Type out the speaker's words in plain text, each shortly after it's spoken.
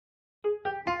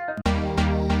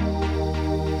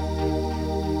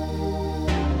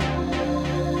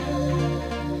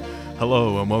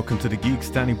Hello and welcome to the Geeks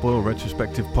Danny Boyle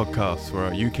Retrospective Podcast, where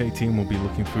our UK team will be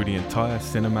looking through the entire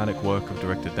cinematic work of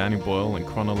director Danny Boyle in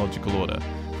chronological order,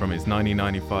 from his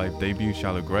 1995 debut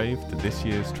Shallow Grave to this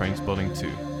year's Trainspotting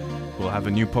 2. We'll have a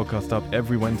new podcast up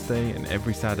every Wednesday and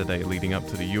every Saturday leading up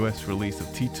to the US release of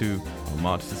T2 on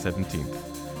March the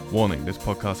 17th. Warning, this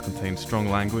podcast contains strong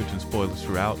language and spoilers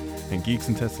throughout, and Geeks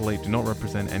and Tessellate do not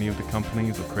represent any of the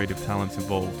companies or creative talents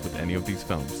involved with any of these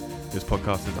films. This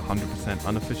podcast is 100%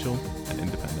 unofficial and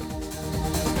independent.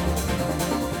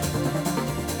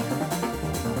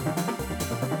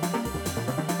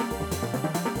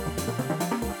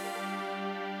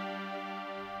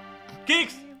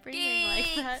 Geeks! Breathing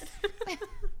like that.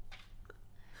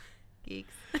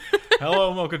 Geeks. Hello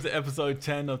and welcome to episode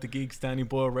 10 of the Geeks Danny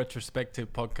Boyle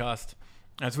Retrospective Podcast.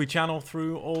 As we channel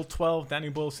through all 12 Danny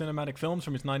Boyle cinematic films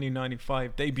from his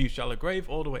 1995 debut Shallow Grave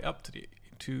all the way up to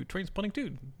Trainspotting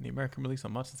 2, the American release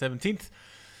on March the 17th.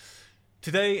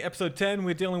 Today, episode 10,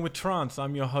 we're dealing with Trance.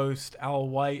 I'm your host, Al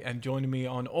White, and joining me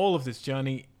on all of this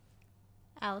journey,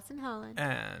 Alison Holland.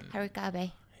 and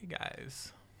Harikabe. hey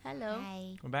guys, Hello.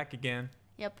 Hi. we're back again.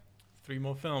 Yep. 3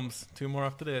 more films, 2 more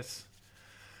after this.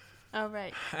 All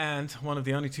right. And one of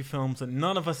the only 2 films that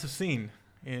none of us have seen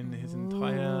in his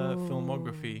entire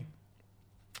filmography.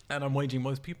 And I'm waging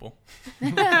most people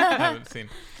haven't seen.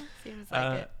 Seems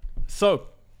like it. So,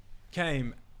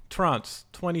 came Trance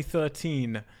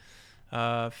 2013,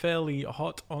 fairly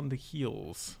hot on the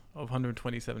heels of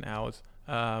 127 hours.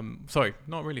 Sorry,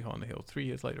 not really hot on the heels. 3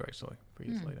 years later, actually. 3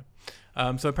 years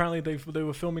later. So apparently they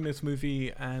were filming this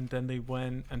movie, and then they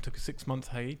went and took a 6-month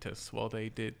hiatus while they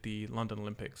did the London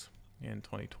Olympics in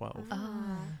 2012,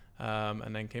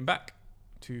 and then came back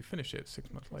to finish it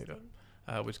 6 months later,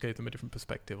 which gave them a different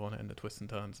perspective on it and the twists and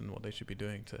turns and what they should be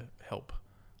doing to help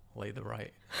lay the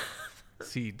right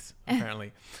seeds,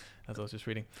 apparently, as I was just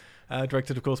reading.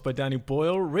 Directed, of course, by Danny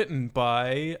Boyle. Written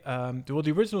by,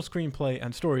 the original screenplay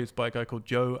and story is by a guy called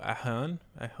Joe Ahern.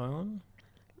 Ahern?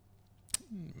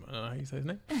 I don't know how you say his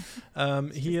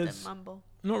name. He has Mumble.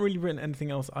 not really written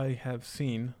anything else I have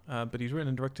seen, but he's written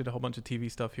and directed a whole bunch of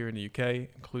TV stuff here in the UK,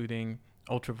 including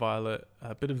Ultraviolet,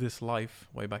 a bit of This Life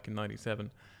way back in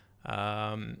 97.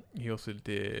 He also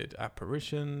did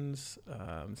Apparitions,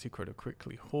 Secret of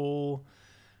Crickley Hall,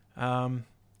 and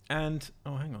hang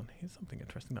on, here's something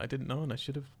interesting that I didn't know and I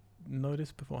should have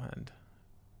noticed beforehand.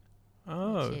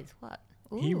 Which is what?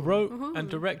 He Ooh. wrote and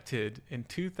directed in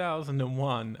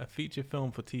 2001 a feature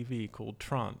film for TV called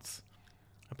Trance,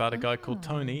 about a guy called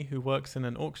Tony who works in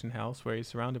an auction house where he's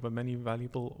surrounded by many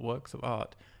valuable works of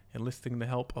art. Enlisting the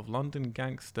help of London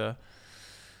gangster,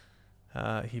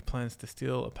 he plans to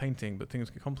steal a painting, but things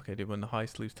get complicated when the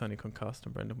heist leaves Tony concussed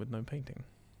and Brendan with no painting.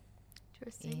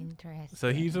 Interesting. Interesting.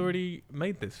 So he's already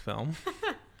made this film,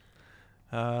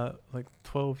 like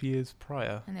 12 years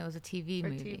prior, And it was a TV For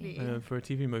movie. TV. for a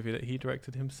TV movie that he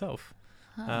directed himself.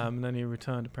 And then he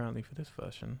returned apparently for this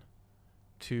version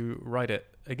to write it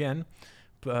again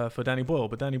for Danny Boyle.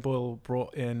 But Danny Boyle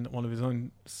brought in one of his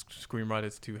own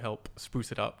screenwriters to help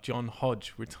spruce it up. John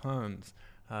Hodge returns,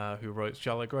 who wrote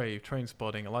Shallow Grave,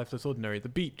 Trainspotting, A Life Less Ordinary, The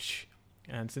Beach,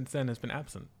 and since then has been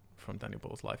absent from Danny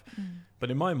Boyle's life.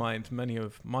 But in my mind, many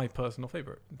of my personal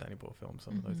favorite Danny Boyle films,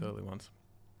 some of those early ones.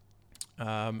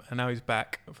 And now he's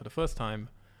back for the first time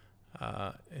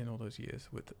in all those years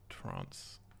with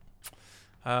Trance.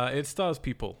 It stars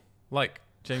people like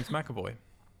James McAvoy,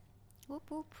 Whoop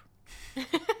whoop.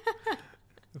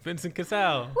 Vincent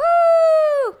Cassel.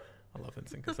 Woo! I love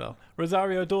Vincent Cassel.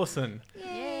 Rosario Dawson.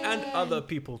 Yay. And other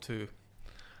people too.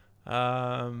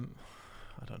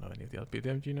 I don't know any of the other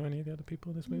people. Do you know any of the other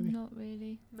people in this movie? Not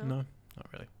really. No, not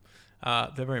really.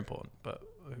 They're very important. But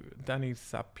Danny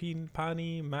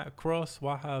Sapinpani, Matt Cross,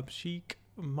 Wahab Sheikh,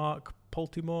 Mark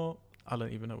Poltimore. I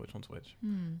don't even know which one's which.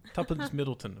 Tuppence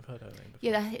Middleton. I've heard her name before.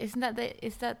 Yeah, is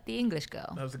that the English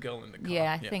girl? That was the girl in the car.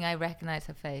 Yeah, I think I recognize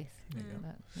her face. There you go.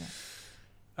 But,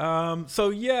 yeah.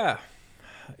 So yeah,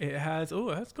 it has got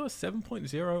a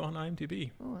 7.0 on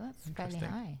IMDb. Oh, that's fairly Interesting.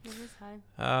 high. It is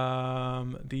high.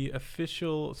 The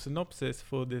official synopsis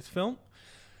for this film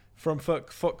from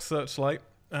Fox Searchlight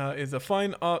is: a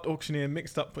fine art auctioneer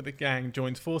mixed up with a gang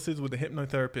joins forces with a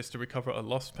hypnotherapist to recover a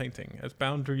lost painting. As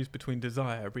boundaries between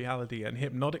desire, reality, and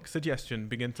hypnotic suggestion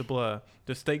begin to blur,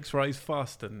 the stakes rise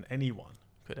faster than anyone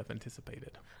could have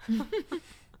anticipated.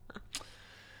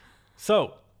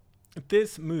 So,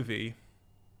 this movie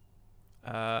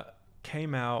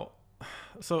came out.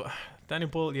 So, Danny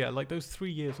Boyle, yeah, like those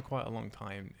 3 years are quite a long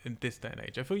time in this day and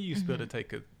age. I feel you used to be able to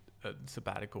take a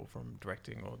sabbatical from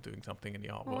directing or doing something in the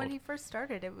art Well, world. when he first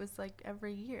started, it was like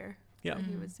every year. Yeah. that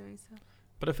he was doing stuff.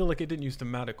 But I feel like it didn't used to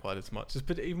matter quite as much.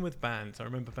 But even with bands, I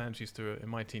remember bands used to, in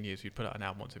my teen years, you'd put out an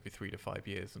album once every 3 to 5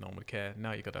 years and no one would care.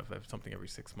 Now you got to have something every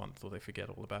 6 months or they forget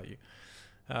all about you.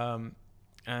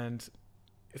 And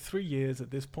 3 years at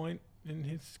this point in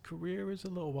his career is a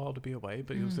little while to be away,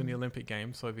 but he was in the Olympic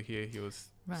Games. So over here, he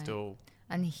was still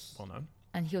well known.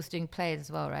 And he was doing plays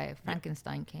as well, right?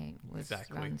 Frankenstein was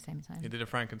exactly around the same time. He did a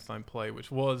Frankenstein play, which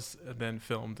was then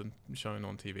filmed and shown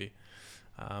on TV.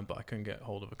 But I couldn't get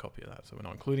hold of a copy of that, so we're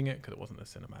not including it because it wasn't a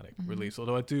cinematic release.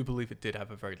 Although I do believe it did have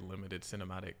a very limited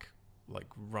cinematic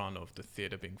run of the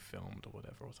theatre being filmed or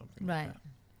whatever or something like that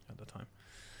at the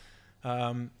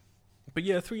time. But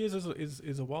yeah, 3 years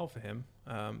is a while for him.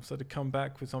 So to come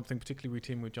back with something particularly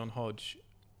routine with John Hodge,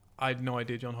 I had no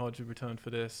idea John Hodge had returned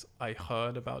for this. I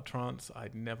heard about Trance. I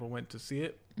never went to see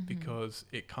it because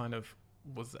it kind of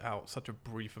was out such a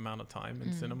brief amount of time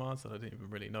in cinemas that I didn't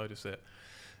even really notice it.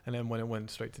 And then when it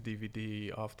went straight to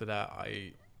DVD after that,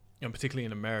 and particularly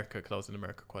in America, because I was in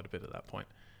America quite a bit at that point,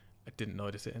 I didn't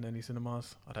notice it in any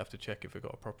cinemas. I'd have to check if it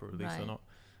got a proper release or not.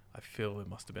 I feel it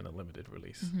must have been a limited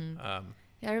release. Yeah,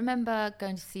 I remember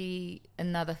going to see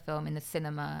another film in the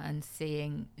cinema and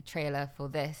seeing a trailer for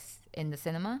this in the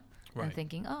cinema and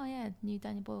thinking, oh yeah, new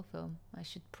Danny Boyle film. I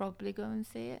should probably go and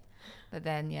see it. But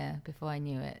then, before I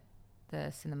knew it, the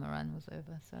cinema run was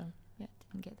over. So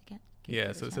didn't get the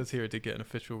Yeah, so it says here it did get an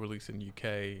official release in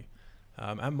UK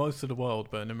and most of the world,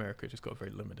 but in America it just got a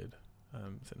very limited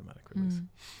cinematic release.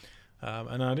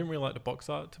 And I didn't really like the box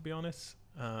art, to be honest.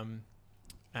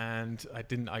 And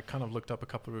I kind of looked up a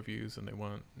couple of reviews and they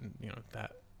weren't,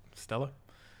 that stellar.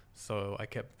 So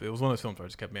it was one of those films where I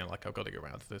just kept being like, I've got to get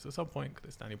around to this at some point because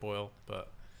it's Danny Boyle,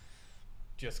 but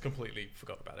just completely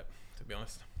forgot about it, to be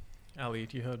honest. Ali,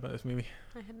 you heard about this movie?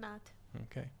 I had not.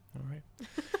 Okay, all right.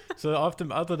 So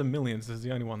other than Millions, this is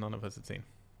the only one none of us had seen.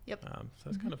 Yep. So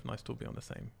it's kind of nice to all be on the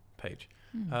same page.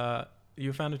 You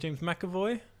a fan of James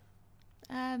McAvoy?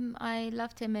 I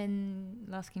loved him in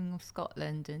Last King of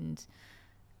Scotland and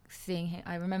seeing him.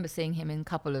 I remember seeing him in a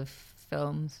couple of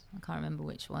films. I can't remember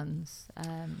which ones,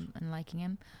 and liking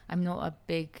him. I'm not a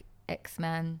big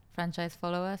X-Men franchise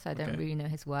follower, so I don't really know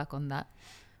his work on that.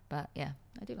 But yeah,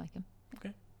 I do like him.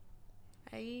 Okay.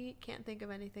 I can't think of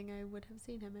anything I would have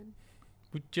seen him in.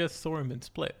 We just saw him in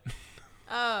Split.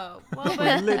 Oh, well,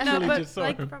 but just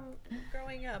saw him. From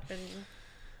growing up and.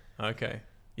 Okay.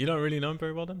 You don't really know him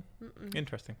very well then? Mm-mm.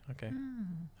 Interesting. Okay.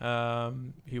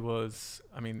 He was,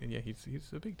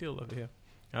 he's a big deal over here.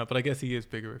 But I guess he is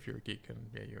bigger if you're a geek and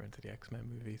you're into the X-Men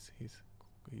movies. He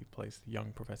plays the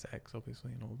young Professor X,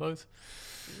 obviously, in all those.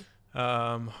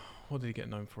 What did he get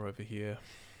known for over here?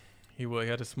 He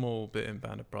had a small bit in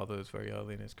Band of Brothers very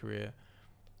early in his career.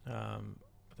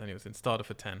 But then he was in Starter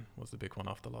for 10 was the big one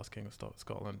after Last King of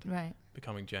Scotland. Right.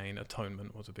 Becoming Jane.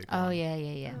 Atonement was a big one. Oh,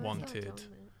 yeah. Wanted.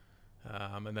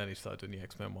 And then he started doing the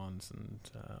X-Men ones.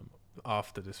 And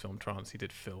after this film, Trance, he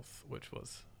did Filth, which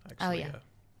was actually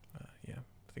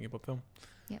thinking about film.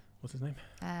 Yeah. What's his name?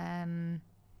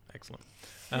 Excellent.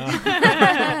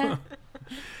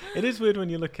 It is weird when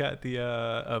you look at the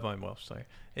Irvine Welsh. Sorry,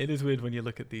 it is weird when you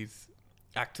look at these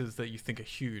actors that you think are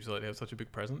huge, like they have such a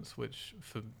big presence, which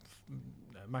for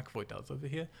McAvoy does over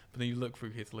here. But then you look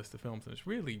through his list of films, and it's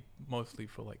really mostly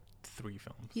for 3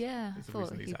 films. Yeah, it's the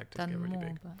reason these actors get really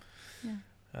big.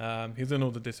 But, he's in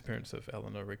all the Disappearance of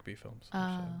Eleanor Rigby films, which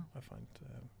I find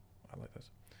I like those.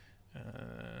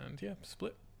 And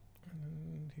Split.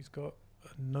 And he's got a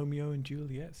Romeo and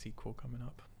Juliet sequel coming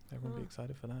up. Everyone be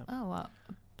excited for that. Oh, what?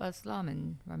 Buzz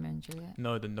Larman, Romeo and Juliet?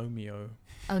 No, the Nomeo.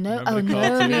 Oh, no. Oh,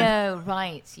 Nomeo.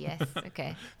 Right, yes.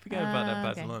 Okay. Forget about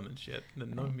that Baz Luhrmann shit. The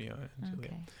Nomeo and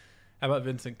Juliet. Okay. How about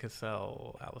Vincent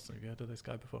Cassel? Alison, have you heard of this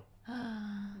guy before?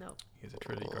 No. He's a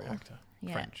truly great actor.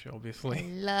 Yeah. French, obviously. I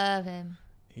love him.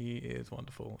 He is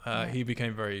wonderful. He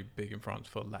became very big in France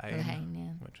for La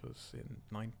Haine, which was in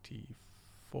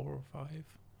 94 or 5.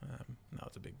 That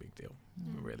was a big deal.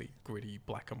 Really gritty,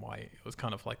 black and white. It was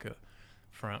kind of like a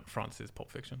France's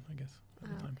Pulp Fiction, I guess.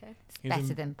 Okay. It's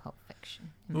better than Pulp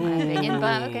Fiction, in my opinion.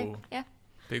 But okay, yeah.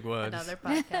 Big words. Another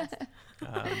podcast.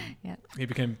 He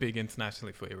became big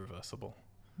internationally for Irreversible.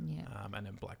 Yeah. And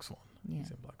then Black Swan. Yeah. He's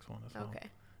in Black Swan as well. Okay.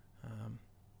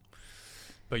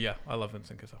 But yeah, I love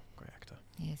Vincent Cassel. Great actor.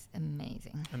 He's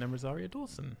amazing. And then Rosario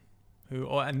Dawson,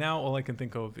 and now all I can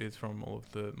think of is from all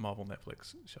of the Marvel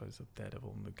Netflix shows of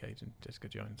Daredevil and Luke Cage and Jessica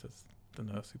Jones as the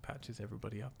nurse who patches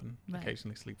everybody up and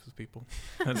occasionally sleeps with people.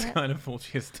 That's kind of all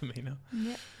she is to me now.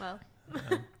 Yeah. Well.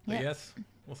 But yes,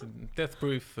 also Death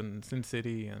Proof and Sin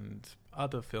City and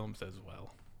other films as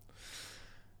well.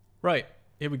 Right,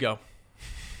 here we go.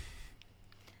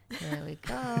 There we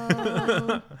go.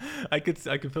 I could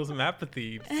feel some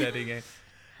apathy setting in.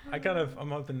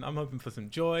 I'm hoping for some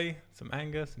joy, some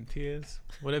anger, some tears,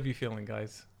 whatever you're feeling,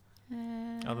 guys.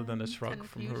 Other than a shrug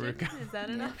from Confusion? Haruka. Is that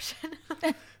an Yeah. option?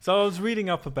 So I was reading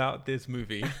up about this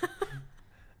movie,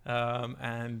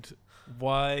 and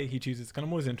why he chooses. Kind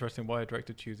of always interesting why a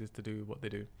director chooses to do what they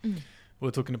do. Mm. We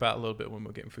were talking about a little bit when we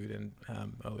were getting food in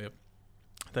earlier,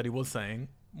 that he was saying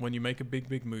when you make a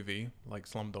big movie like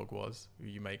Slumdog was,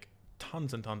 you make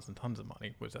tons and tons and tons of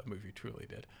money, which that movie truly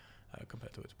did.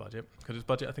 Compared to its budget, because its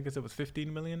budget I think it was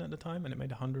 15 million at the time, and it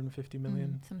made 150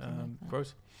 million something like that.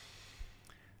 gross.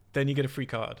 Then you get a free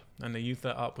card, and they use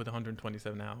that up with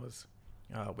 127 hours,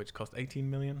 which cost 18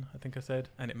 million, I think I said,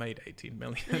 and it made 18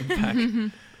 million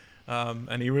back.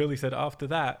 And he really said after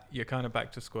that, you're kind of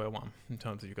back to square one in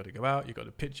terms of you've got to go out, you've got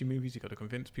to pitch your movies, you've got to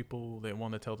convince people they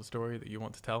want to tell the story that you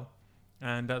want to tell,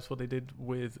 and that's what they did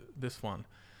with this one.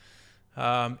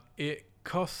 It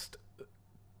cost.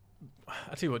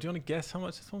 I tell you what, do you want to guess how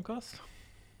much this one cost?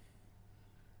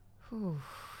 Ooh.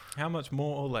 How much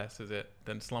more or less is it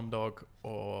than Slumdog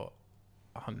or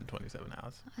 127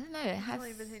 hours? I don't know. It has.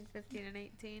 Probably between 15 and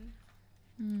 18.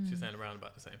 She's saying around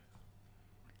about the same.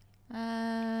 I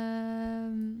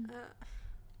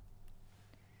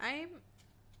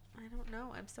don't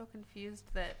know. I'm so confused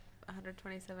that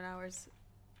 127 hours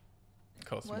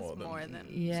Costs was more than.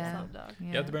 Yeah. Slumdog.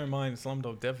 You have to bear in mind,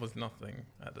 Slumdog Dev was nothing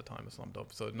at the time of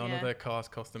Slumdog, so none of Yeah. their cast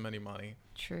cost them any money.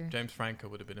 True. James Franco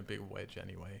would have been a big wedge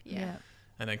anyway. Yeah.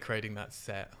 And then creating that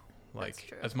set, like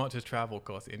true. as much as travel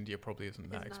costs, India probably isn't that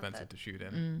It's not expensive that- to shoot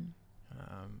in.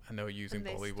 And they were using And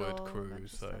they Bollywood stole a bunch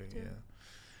crews, of so stuff too. yeah.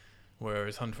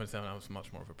 Whereas 127 hours was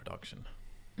much more of a production.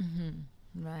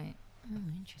 Right. Oh,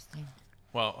 interesting.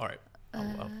 Well, all right.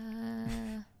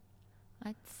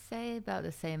 I'd say about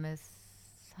the same as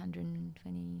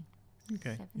 120.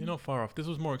 Okay, you're not far off. This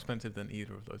was more expensive than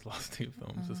either of those last two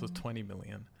films. This was 20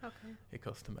 million Okay. it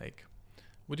cost to make.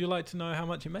 Would you like to know how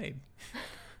much it made?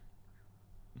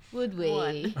 Would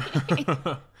we?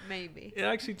 Maybe. It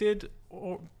actually did.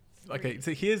 Okay,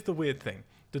 so here's the weird thing: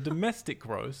 the domestic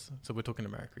gross, so we're talking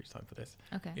America each time for this,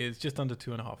 Okay. is just under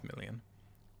 2.5 million.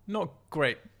 Not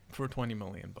great for a 20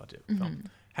 million budget film.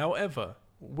 However,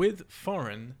 with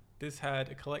foreign, this had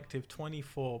a collective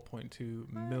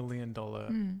 $24.2 million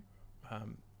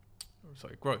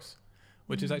gross,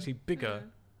 which is actually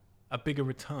a bigger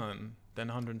return than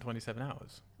 127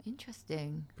 hours.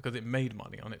 Interesting. Because it made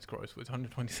money on its gross, with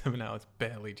 127 hours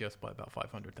barely just by about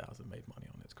 500,000 made money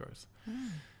on its gross.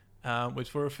 Which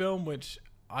for a film which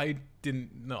I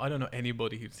don't know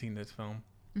anybody who's seen this film.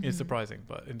 It's surprising,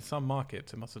 but in some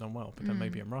markets it must have done well. But then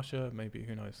maybe in Russia, maybe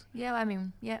who knows. Yeah, I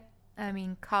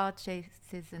mean, car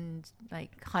chases and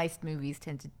like heist movies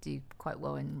tend to do quite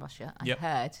well in Russia. I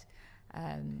heard.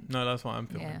 No, that's what I'm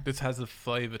feeling. Yeah. This has a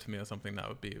flavor to me of something that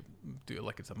would be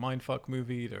like it's a mindfuck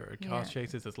movie. There are car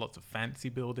chases. There's lots of fancy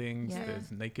buildings. Yeah. There's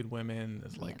naked women.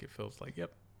 There's like it feels like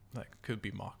that could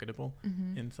be marketable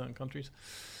in certain countries.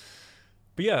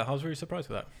 But yeah, I was really surprised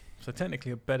with that. So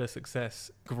technically a better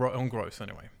success on gross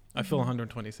anyway. I feel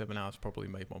 127 hours probably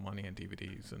made more money in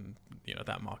DVDs and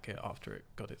that market after it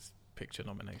got its picture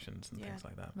nominations and things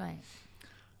like that. Right.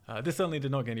 This certainly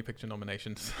did not get any picture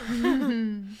nominations.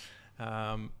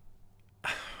 I'm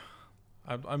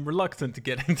reluctant to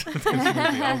get into this movie.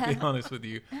 I'll be honest with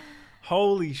you.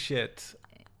 Holy shit!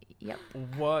 Yep.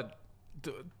 What?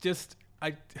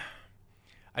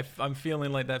 I'm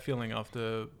feeling like that feeling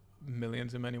after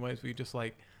Millions in many ways. Where you just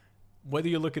like, whether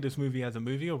you look at this movie as a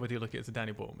movie or whether you look at it as a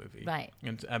Danny Boyle movie, Right.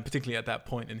 and particularly at that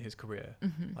point in his career,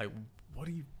 like, what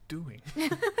are you doing?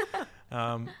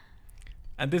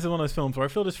 And this is one of those films where I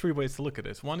feel there's three ways to look at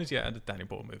this. One is, as a Danny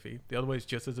Boyle movie. The other way is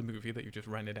just as a movie that you just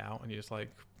rented out and you just like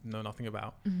know nothing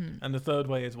about. And the third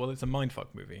way is, well, it's a mindfuck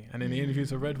movie. And in the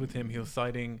interviews I read with him, he was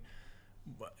citing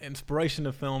inspiration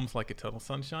of films like Eternal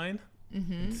Sunshine,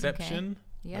 Inception,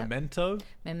 Memento.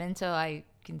 Memento, I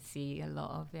can see a lot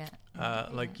of it.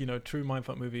 Like, true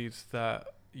mindfuck movies that,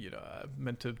 are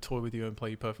meant to toy with you and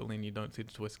play you perfectly, and you don't see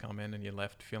the twist come in and you're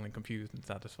left feeling confused and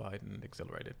satisfied and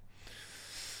exhilarated.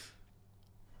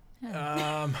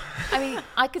 I mean,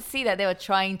 I could see that they were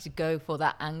trying to go for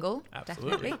that angle.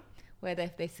 Absolutely. Definitely. Whether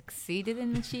if they succeeded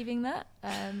in achieving that,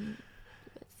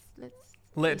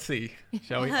 let's see,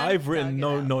 shall we? I've written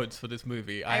no notes for this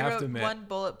movie. I have wrote to admit, one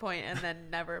bullet point and then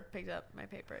never picked up my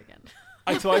paper again.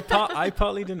 I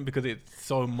partly didn't because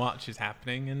so much is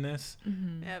happening in this.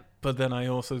 Yep. But then I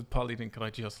also partly didn't because I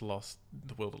just lost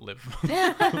the will to live,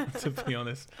 to be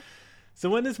honest. So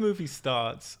when this movie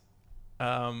starts,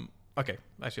 okay,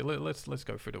 actually let's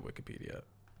go through the Wikipedia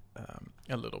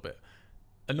a little bit.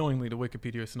 Annoyingly, the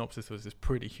Wikipedia synopsis is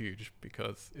pretty huge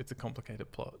because it's a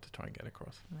complicated plot to try and get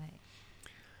across. Right.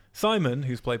 Simon,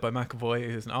 who's played by McAvoy,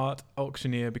 is an art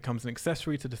auctioneer, becomes an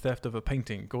accessory to the theft of a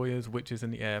painting, Goya's Witches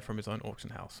in the Air, from his own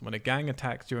auction house. When a gang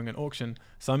attacks during an auction,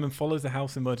 Simon follows the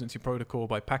house emergency protocol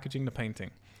by packaging the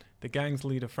painting. The gang's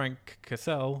leader, Frank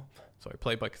Cassell,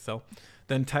 played by Cassell,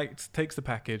 then takes the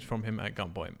package from him at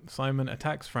gunpoint. Simon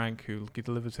attacks Frank, who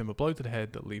delivers him a blow to the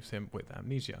head that leaves him with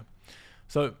amnesia.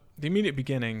 So, the immediate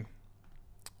beginning,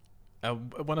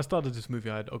 when I started this movie,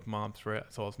 I had open my arms for it,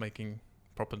 so I was making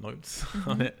proper notes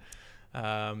on it.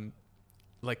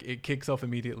 Like, it kicks off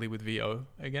immediately with VO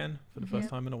again for the first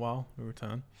time in a while. We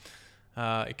return.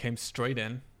 It came straight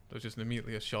in. There's just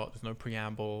immediately a shot. There's no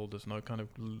preamble. There's no kind of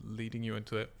leading you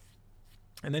into it.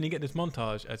 And then you get this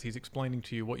montage as he's explaining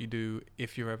to you what you do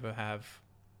if you ever have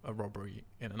a robbery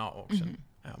in an art auction,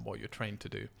 and what you're trained to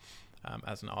do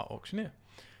as an art auctioneer.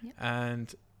 Yep.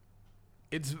 And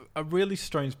it's a really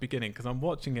strange beginning because I'm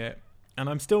watching it and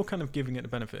I'm still kind of giving it the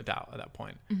benefit of doubt at that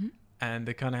point. And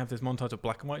they kind of have this montage of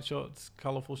black and white shots,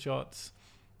 colorful shots,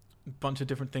 a bunch of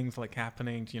different things like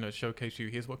happening to, showcase you,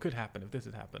 here's what could happen if this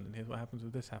had happened, and here's what happens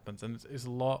if this happens. And it's a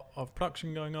lot of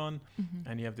production going on,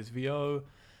 and you have this VO.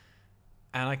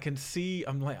 And I can see,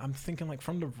 I'm thinking like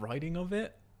from the writing of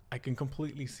it, I can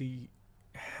completely see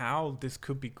how this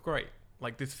could be great.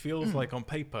 Like, this feels like on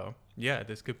paper,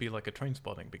 this could be like a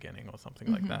Trainspotting beginning or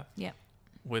something like that. Yeah.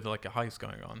 With like a heist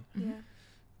going on. Yeah.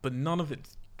 But none of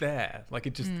it's there. Like,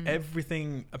 it just,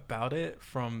 everything about it,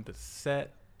 from the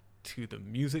set to the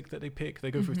music that they pick, they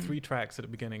go through 3 tracks at the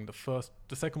beginning.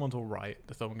 The second one's all right.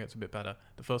 The third one gets a bit better.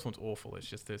 The first one's awful. It's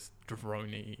just this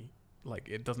droney, like,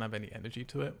 it doesn't have any energy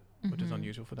to it, which is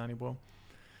unusual for Danny Boyle.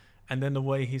 And then the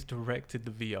way he's directed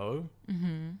the VO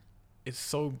is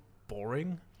so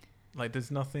boring. Like,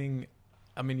 there's nothing.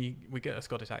 I mean, we get a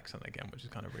Scottish accent again, which is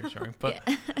kind of reassuring, but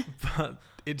but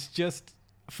it's just,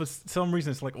 for some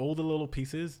reason, it's like all the little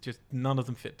pieces, just none of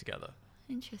them fit together.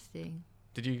 Interesting.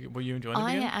 Were you enjoying it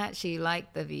again? I actually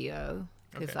liked the VO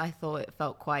because I thought it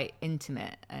felt quite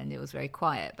intimate and it was very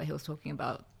quiet. But he was talking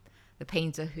about the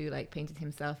painter who like painted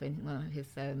himself in one of his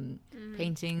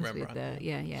paintings Rembrandt.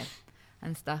 With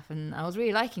and stuff, and I was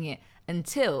really liking it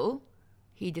until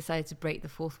he decided to break the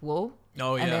fourth wall.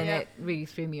 Oh yeah, and then it really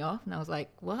threw me off, and I was like,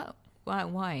 "What?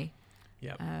 Why?"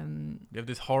 Yeah. You have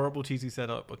this horrible cheesy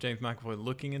setup of James McAvoy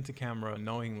looking into camera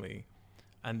knowingly,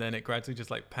 and then it gradually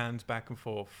just like pans back and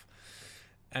forth,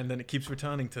 and then it keeps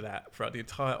returning to that throughout the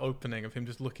entire opening of him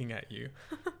just looking at you.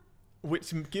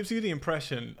 Which gives you the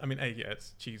impression, I mean,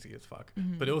 it's cheesy as fuck,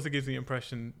 but it also gives the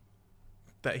impression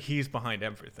that he's behind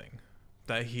everything.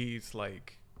 That he's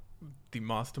like the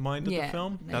mastermind of the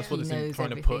film. That's what it's trying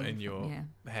to put in your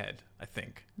head, I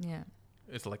think. Yeah.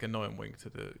 It's like a knowing wink to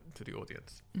the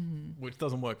audience, which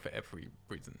doesn't work for every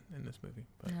reason in this movie.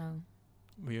 But no.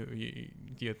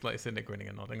 You're like sitting there grinning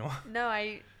and nodding along. No,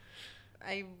 I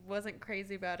wasn't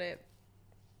crazy about it.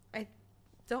 I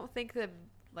don't think the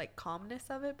like calmness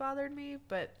of it bothered me,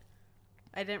 but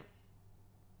I didn't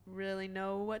really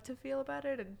know what to feel about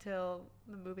it until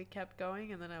the movie kept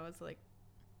going, and then I was like,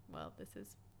 well, this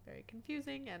is very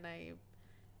confusing, and I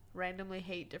randomly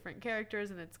hate different characters,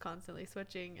 and it's constantly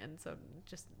switching, and so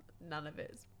just none of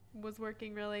it was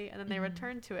working really. And then they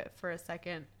returned to it for a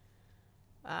second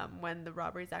when the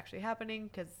robbery's actually happening,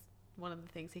 because one of the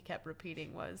things he kept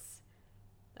repeating was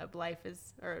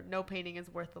no painting is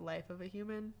worth the life of a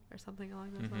human, or something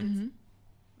along those lines.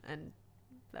 And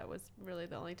that was really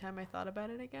the only time I thought about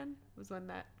it again, was when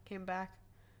that came back,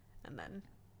 and then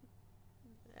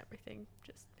everything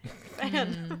just hit the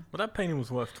fan. Well, that painting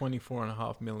was worth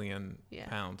 £24.5 million.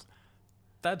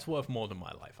 That's worth more than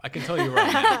my life. I can tell you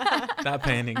right now, that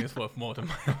painting is worth more than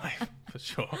my life, for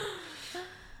sure.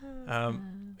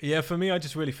 For me,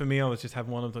 I was just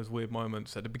having one of those weird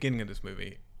moments at the beginning of this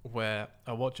movie where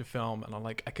I watch a film and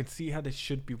I can see how this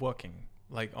should be working.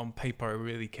 Like, on paper, I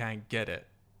really can get it,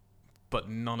 but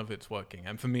none of it's working.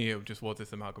 And for me, it just was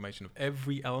this amalgamation of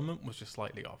every element was just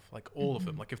slightly off. Like, all of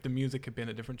them. Like, if the music had been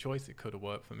a different choice, it could have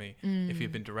worked for me. If it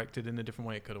had been directed in a different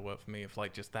way, it could have worked for me. If,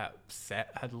 like, just that set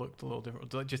had looked a little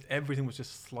different. Like, just everything was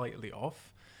just slightly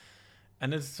off.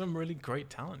 And there's some really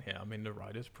great talent here. I mean, the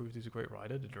writer's proved he's a great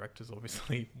writer. The director's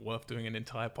obviously worth doing an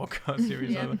entire podcast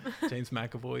series over. James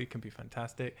McAvoy can be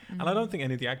fantastic. And I don't think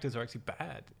any of the actors are actually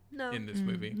bad in this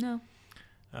movie. No.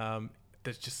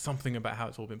 There's just something about how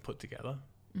it's all been put together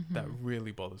that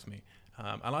really bothers me.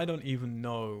 And I don't even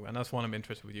know, and that's why I'm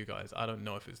interested with you guys, I don't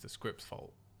know if it's the script's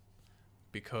fault,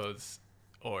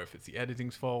 or if it's the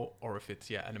editing's fault, or if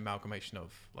it's an amalgamation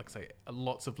of, like I say,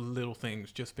 lots of little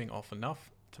things just being off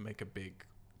enough to make a big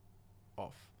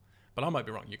off. But I might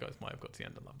be wrong. You guys might have got to the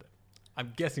end and loved it.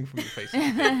 I'm guessing from your faces,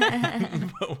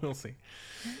 but we'll see.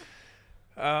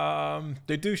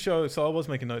 They do show, so I was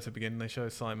making notes at the beginning, they show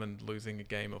Simon losing a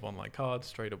game of online cards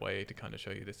straight away to kind of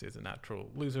show you this is a natural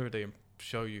loser. They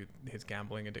show you his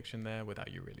gambling addiction there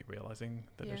without you really realizing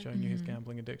that they're showing you his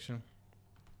gambling addiction.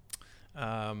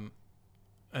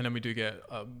 And then we do get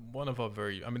one of our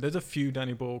there's a few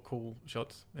Danny Boyle cool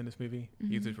shots in this movie. He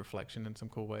uses reflection in some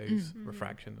cool ways,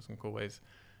 refraction in some cool ways.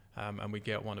 And we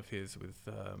get one of his with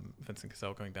Vincent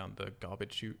Cassel going down the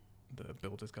garbage chute, the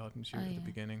builder's garden chute at the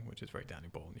beginning, which is very Danny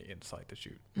Boyle, and you're inside the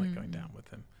chute, like going down with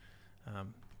him. But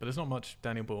there's not much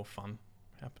Danny Boyle fun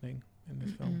happening in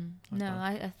this film. No,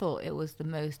 I thought it was the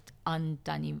most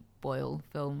un-Danny Boyle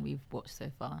film we've watched so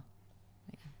far.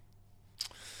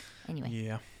 Anyway.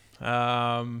 Yeah.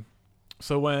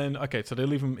 So they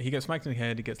leave him, he gets smacked in the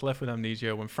head, he gets left with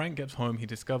amnesia. When Frank gets home, he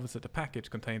discovers that the package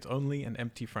contains only an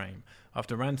empty frame.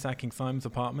 After ransacking Simon's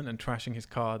apartment and trashing his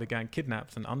car, the gang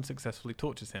kidnaps and unsuccessfully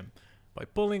tortures him by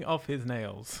pulling off his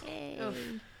nails.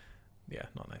 Yeah,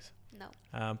 not nice. No.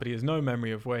 But he has no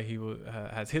memory of where he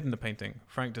has hidden the painting.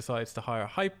 Frank decides to hire a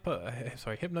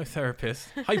hypnotherapist,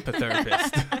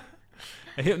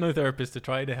 a hypnotherapist to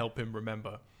try to help him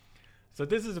remember. So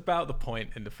this is about the point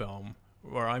in the film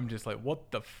where I'm just like,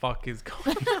 what the fuck is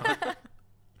going on?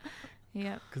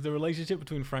 Yeah. Because the relationship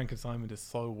between Frank and Simon is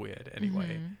so weird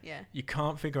anyway. Yeah. You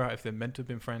can't figure out if they're meant to have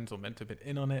been friends or meant to have been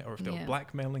in on it or if they were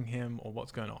blackmailing him or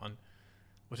what's going on,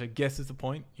 which I guess is the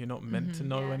point. You're not meant to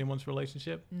know anyone's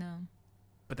relationship. No.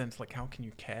 But then it's like, how can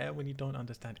you care when you don't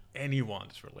understand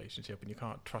anyone's relationship and you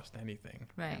can't trust anything?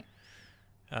 Right.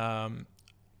 I'm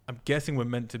guessing we're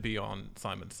meant to be on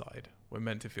Simon's side. We're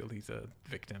meant to feel he's a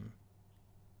victim.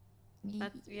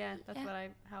 That's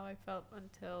how I felt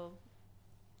until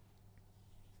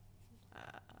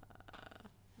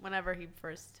whenever he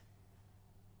first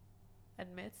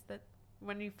admits that,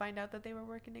 when you find out that they were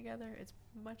working together. It's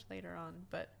much later on,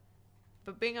 but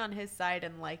being on his side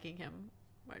and liking him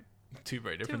are two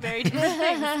very different things. So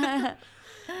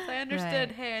I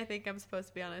understood, hey, I think I'm supposed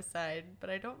to be on his side, but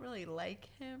I don't really like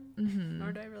him,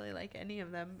 nor do I really like any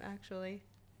of them, actually.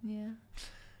 Yeah.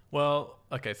 Well,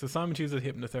 okay, so Simon chooses a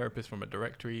hypnotherapist from a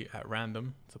directory at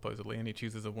random, supposedly, and he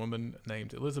chooses a woman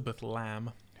named Elizabeth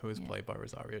Lamb, who is played by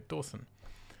Rosario Dawson.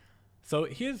 So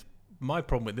here's my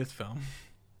problem with this film.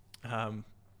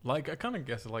 I kind of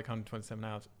guess it's like 127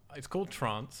 hours. It's called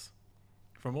Trance.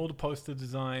 From all the poster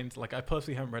designs, like I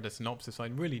personally haven't read a synopsis, so I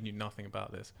really knew nothing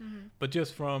about this. But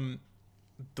just from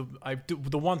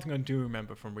the one thing I do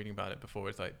remember from reading about it before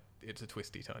is like it's a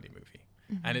twisty-turny movie.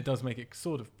 And it does make it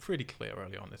sort of pretty clear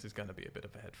early on this is going to be a bit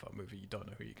of a head fuck movie. You don't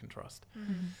know who you can trust.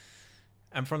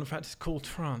 And from the fact it's called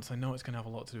Trance, I know it's going to have a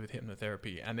lot to do with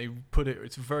hypnotherapy. And they put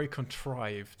it's very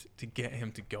contrived to get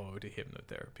him to go to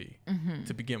hypnotherapy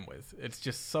to begin with. It's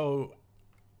just so,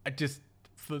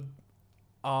 for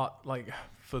art, like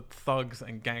for thugs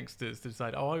and gangsters to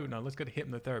decide, oh no, let's go to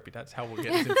hypnotherapy. That's how we'll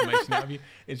get this information out of you.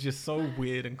 It's just so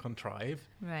weird and contrived.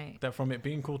 Right. That from it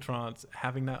being called Trance,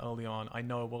 having that early on, I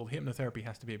know, well, hypnotherapy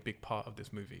has to be a big part of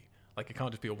this movie. Like it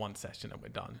can't just be a one session and we're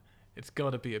done. It's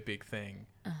got to be a big thing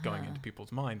going into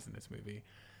people's minds in this movie.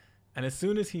 And as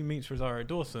soon as he meets Rosario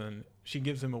Dawson, she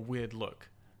gives him a weird look.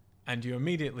 And you're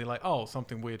immediately like, oh,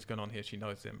 something weird's going on here. She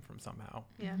knows him from somehow.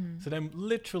 Yeah. So then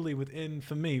literally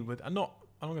I'm not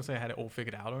going to say I had it all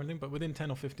figured out or anything, but within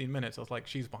 10 or 15 minutes, I was like,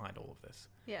 she's behind all of this.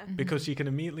 Yeah. Because she can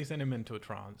immediately send him into a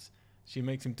trance. She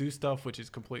makes him do stuff which is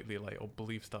completely or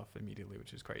believe stuff immediately,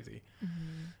 which is crazy.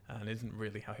 And isn't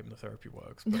really how hypnotherapy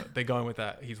works. But they're going with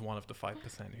that. He's one of the 5%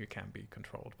 who can be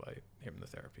controlled by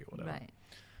hypnotherapy or whatever. Right.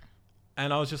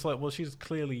 And I was just like, well, she's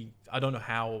clearly, I don't know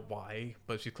how, why,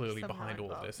 but she's clearly Somehow behind all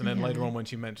of involved. this. And then later on when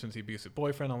she mentions the abusive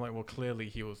boyfriend, I'm like, well, clearly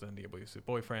he was then the abusive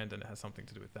boyfriend and it has something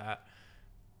to do with that.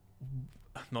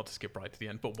 Not to skip right to the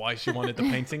end, but why she wanted the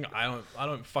painting, I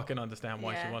don't fucking understand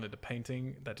why she wanted the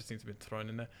painting. That just seems to be thrown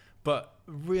in there. But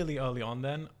really early on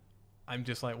then, I'm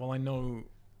just like, well, I know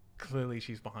clearly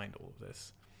she's behind all of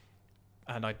this.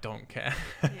 And I don't care.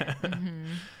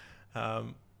 Yeah.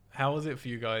 How was it for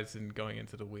you guys in going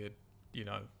into the weird,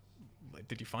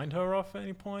 did you find her off at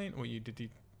any point? Or I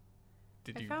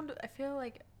feel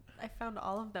like I found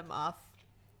all of them off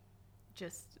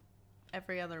just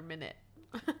every other minute.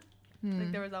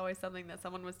 Like there was always something that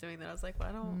someone was doing that I was like, well,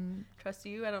 I don't trust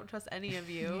you. I don't trust any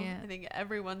of you. Yeah. I think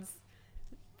everyone's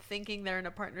thinking they're in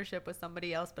a partnership with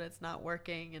somebody else, but it's not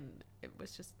working. And it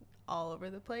was just all over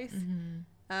the place.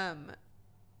 I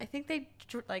think they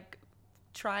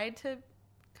tried to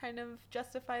kind of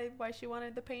justify why she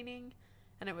wanted the painting.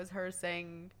 And it was her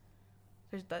saying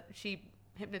that she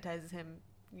hypnotizes him.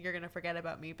 You're going to forget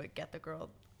about me, but get the girl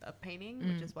a painting,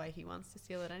 which is why he wants to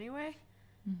steal it anyway.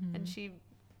 And she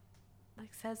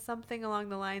says something along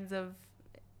the lines of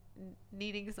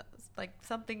needing like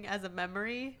something as a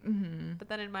memory. Mm-hmm. But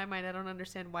then in my mind, I don't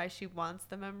understand why she wants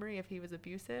the memory if he was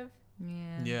abusive.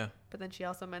 Yeah. Yeah. But then she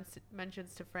also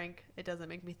mentions to Frank, it doesn't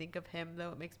make me think of him, though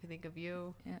it makes me think of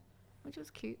you. Yeah. Which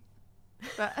was cute.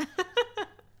 But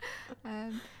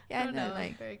I yeah, don't no, know. I'm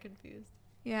like very confused.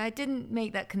 yeah, I didn't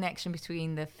make that connection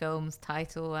between the film's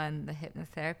title and the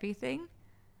hypnotherapy thing.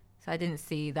 So I didn't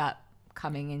see that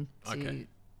coming into Okay.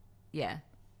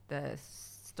 the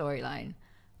storyline.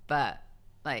 But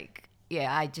like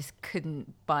yeah, I just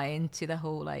couldn't buy into the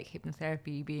whole like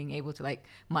hypnotherapy being able to like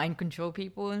mind control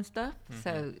people and stuff.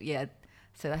 So yeah,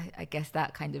 so I guess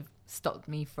that kind of stopped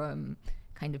me from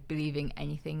kind of believing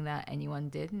anything that anyone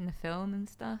did in the film and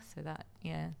stuff. So that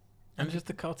yeah. And just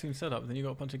the cartoon setup. Then you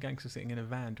got a bunch of gangsters sitting in a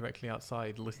van directly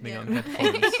outside, listening Yeah. on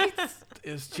headphones.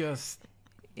 It's just,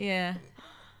 Yeah.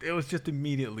 it was just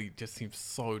immediately just seemed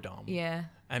so dumb. Yeah.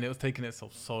 And it was taking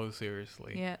itself so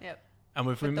seriously. Yeah. Yep. And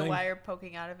with With the wire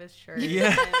poking out of his shirt.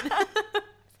 Yeah. and-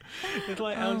 it's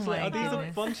like, I Oh was like, my are these a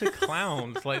goodness. bunch of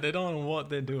clowns? Like, they don't know what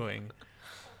they're doing.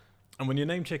 And when you're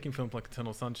name checking films like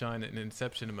Eternal Sunshine and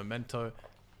Inception and Memento,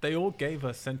 they all gave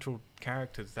us central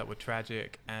characters that were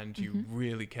tragic and you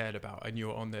really cared about and you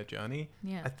were on their journey.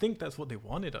 Yeah. I think that's what they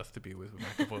wanted us to be with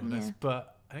McAvoy with this, Yeah.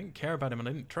 but I didn't care about him and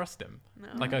I didn't trust him. no.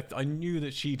 Like, I knew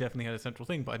that she definitely had a central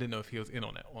thing, but I didn't know if he was in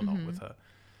on it or not with her.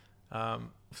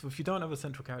 So if you don't have a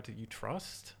central character you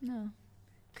trust, No.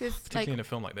 Because particularly like in a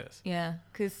film like this. yeah,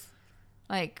 because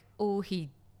like all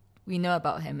we know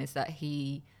about him is that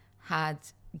he had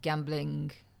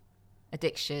gambling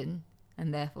addiction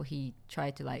and therefore he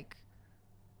tried to like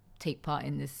take part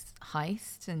in this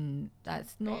heist and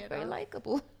that's Pay not it very off.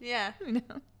 likable. Yeah. You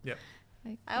know. Yep.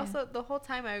 Like, I also, the whole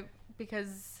time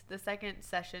because the second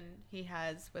session he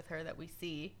has with her that we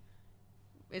see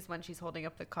is when she's holding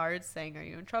up the cards saying, are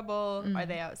you in trouble? Are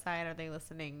they outside? Are they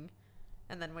listening?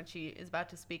 And then when she is about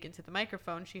to speak into the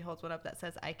microphone, she holds one up that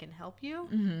says, I can help you.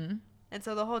 Mm-hmm. And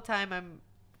so the whole time I'm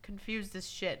confused as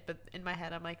shit, but in my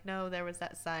head I'm like, no, there was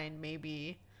that sign.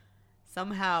 Maybe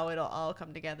somehow it'll all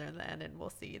come together in the end and we'll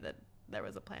see that there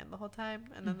was a plan the whole time.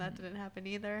 And then that didn't happen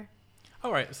either.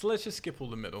 All right, so let's just skip all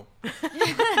the middle.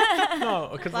 No,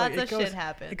 because Lots like, of shit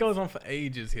happens. it goes on for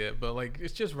ages here, but like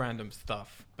it's just random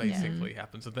stuff basically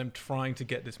happens of them trying to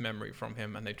get this memory from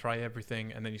him, and they try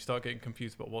everything, and then you start getting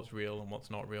confused about what's real and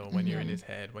what's not real when you're in his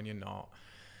head, when you're not.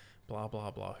 Blah blah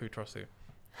blah. Who trusts who?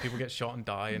 People get shot and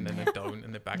die, and then they don't,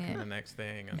 and they're back in the next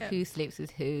thing. And Who sleeps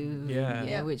with who? Yeah.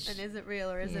 Yeah. Which And is it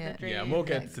real or is it Yeah. a dream? yeah, and we'll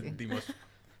get Exactly. to the most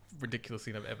ridiculous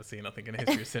scene I've ever seen, I think, in the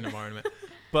history of cinema in a minute.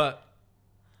 But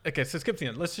okay, so skip to the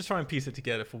end. Let's just try and piece it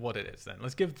together for what it is then.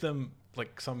 Let's give them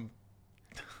like some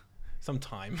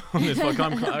time on this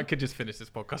podcast. I could just finish this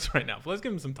podcast right now, but let's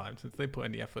give them some time since they put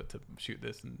in the effort to shoot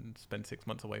this and spend 6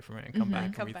 months away from it and come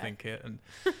back Come and back. rethink it and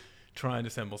try and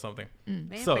assemble something.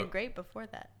 May have So- been great before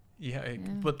that. Yeah, Yeah.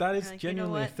 but that is You're like, genuinely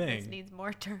you know a what? This thing. needs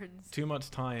more turns. Too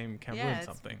much time can Yeah, ruin it's-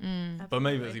 something. Mm. But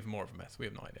maybe it's Absolutely. even more of a mess. We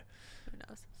have no idea. Who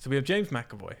knows? So we have James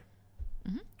McAvoy.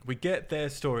 Mhm. We get their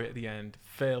story at the end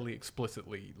fairly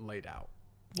explicitly laid out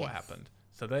what Yes. happened.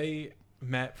 So they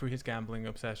met through his gambling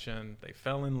obsession. They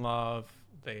fell in love.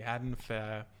 They had an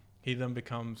affair. He then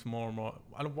becomes more and more.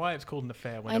 I don't know why it's called an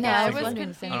affair. When I know, everyone's I I was single. was wondering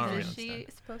the confused. same I don't Is really she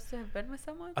understand. supposed to have been with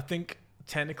someone? I think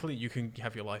technically you can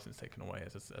have your license taken away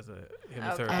as a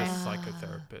hypnotherapist, Ah.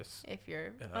 psychotherapist. If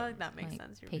you're, Um, that makes like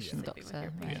sense. You're patient sleeping with your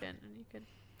doctor, yeah. patient, and you could.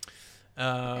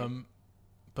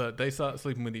 But they start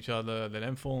sleeping with each other. They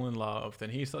then fall in love. Then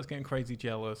he starts getting crazy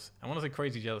jealous. And when I say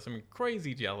crazy jealous, I mean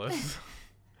crazy jealous.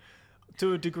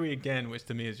 To a degree again, which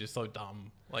to me is just so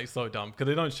dumb. Like, so dumb. Because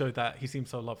they don't show that he seems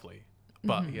so lovely.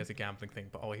 But he has a gambling thing.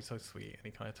 But, oh, he's so sweet. And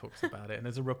he kind of talks about it. And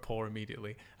there's a rapport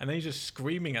immediately. And then he's just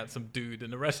screaming at some dude in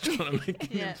the restaurant and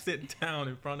making Yeah. him sit down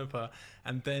in front of her.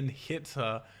 And then hits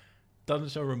her. Doesn't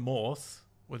show remorse.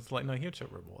 Was like, no, he would show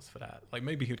remorse for that. Like,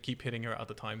 maybe he would keep hitting her at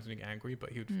other times and being angry.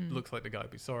 But he would looks like the guy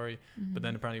would be sorry. But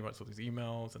then apparently he writes all these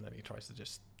emails. And then he tries to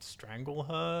just strangle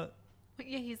her.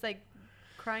 Yeah, he's like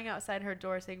crying outside her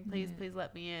door, saying, "Please, please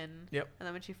let me in." Yep. And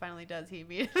then when she finally does, he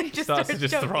immediately just Starts to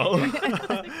just choking. throw.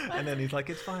 Like, And then he's like,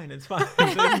 it's fine. It's not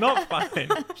fine.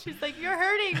 She's like, "You're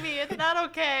hurting me. It's not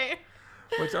okay."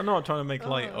 Which I'm not trying to make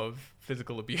light Oh. of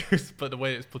physical abuse, but the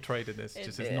way it's portrayed in this It-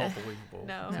 just is yeah. not believable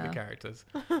No. to the No. characters.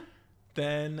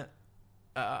 Then,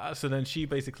 so then she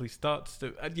basically starts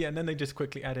to, yeah, and then they just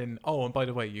quickly add in, oh, and by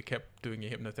the way, you kept doing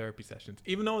your hypnotherapy sessions.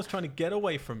 Even though I was trying to get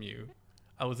away from you,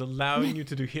 I was allowing you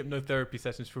to do hypnotherapy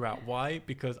sessions throughout. Why?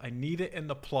 Because I need it in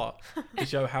the plot to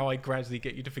show how I gradually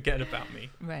get you to forget about me.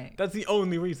 Right. That's the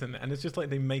only reason. And it's just like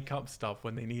they make up stuff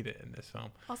when they need it in this film.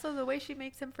 Also, the way she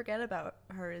makes him forget about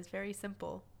her is very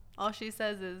simple. All she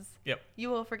says is, Yep. "You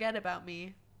will forget about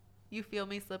me. You feel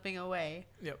me slipping away.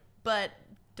 Yep. But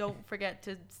don't forget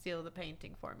to steal the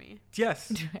painting for me."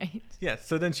 Yes. Right. Yes.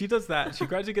 So then she does that. She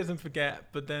gradually gets him to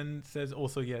forget, but then says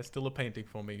also, yeah, still a painting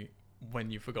for me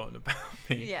when you've forgotten about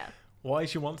me. Yeah. Why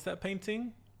she wants that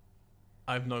painting,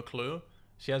 I have no clue.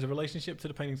 She has a relationship to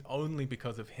the paintings only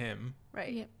because of him.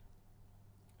 Right. Yep.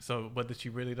 So whether she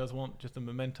really does want just a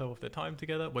memento of their time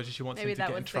together, whether she wants Maybe him to that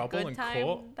get was in the trouble good and time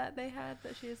caught. that they had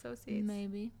that she associates.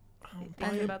 Maybe. Oh, Thinking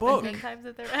buy a about book. the good times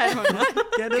that they were. I don't know.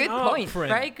 Get an Good art point. print.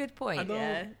 Very good I point. don't-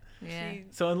 Yeah. Yeah. She,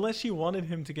 So unless she wanted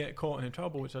him to get caught and in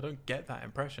trouble, which I don't get that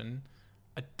impression,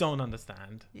 I don't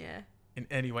understand yeah. in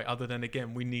any way other than,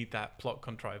 again, we need that plot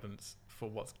contrivance for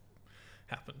what's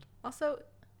happened. Also,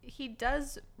 he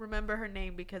does remember her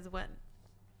name because when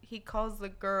he calls the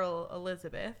girl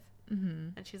Elizabeth,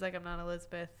 Mm-hmm. and she's like, "I'm not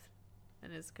Elizabeth,"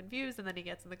 and is confused, and then he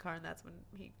gets in the car, and that's when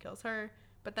he kills her.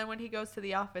 But then when he goes to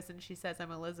the office and she says, "I'm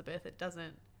Elizabeth," it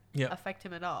doesn't Yeah. affect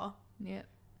him at all. Yep.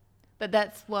 But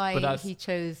that's why But that's he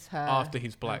chose her. After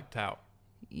he's blacked out.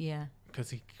 Yeah. Because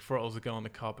he throttles the girl in the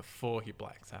car before he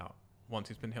blacks out. Once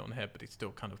he's been hit on the head, but he's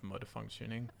still kind of motor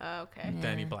functioning. Okay.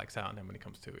 Then he Yeah. blacks out, and then when he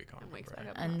comes to, he can't And wakes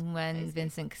remember back it. up. And when Crazy.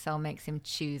 Vincent Cassel makes him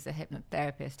choose a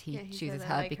hypnotherapist, he Yeah, he chooses says,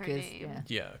 her "I like her because name." yeah.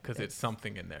 Yeah, because it's It's-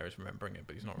 something in there is remembering it,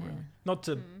 but he's not Yeah. remembering. Not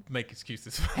to Mm. make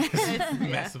excuses for this It's-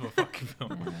 mess yeah. of a fucking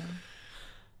film.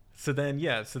 So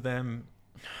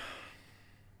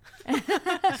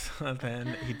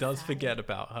then he does forget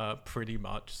about her pretty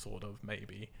much, sort of,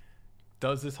 maybe.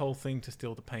 Does this whole thing to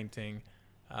steal the painting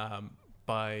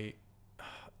by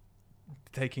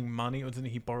taking money, or doesn't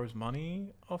he borrows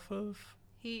money off of?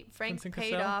 Frank Vincent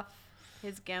paid Cassel? off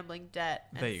his gambling debt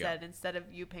There and you go. said, "Instead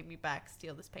of you paying me back,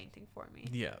 steal this painting for me."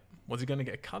 Yeah. Was he going to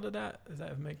get a cut of that? Is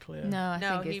that ever made clear? No, I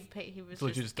No, think he was So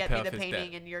just just to get pay me off the his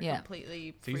painting debt. and you're Yeah.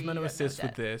 completely So he's free. meant to you have no assist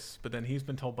with debt. this, but then he's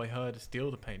been told by her to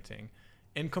steal the painting.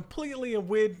 In completely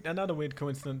another weird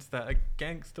coincidence that a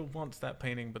gangster wants that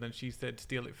painting, but then she said,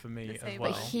 "Steal it for me The as same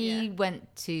well." But way. he Yeah.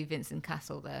 went to Vincent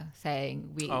Castle though,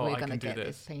 saying Oh, I we're can going to do get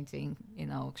this. this painting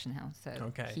in our auction house. So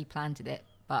Okay. he planted it,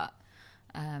 but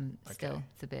still, Okay.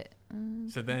 it's a bit.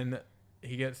 So then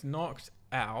he gets knocked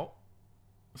out,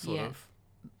 sort Yeah. of,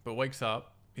 but wakes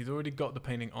up. He's already got the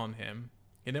painting on him.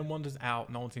 He then wanders out.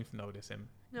 No one seems to notice him.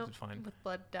 Nope, Which is fine. with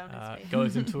blood down his face.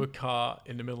 Goes into a car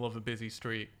in the middle of a busy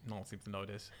street. No one seems to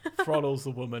notice. Throttles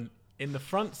the woman in the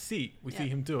front seat. We see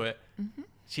Yeah. him do it. Mhm.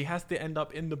 She has to end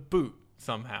up in the boot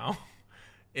somehow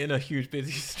in a huge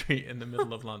busy street in the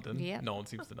middle of London. Yep. No one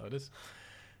seems to notice.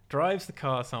 Drives the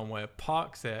car somewhere,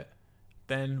 parks it,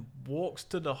 then walks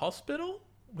to the hospital.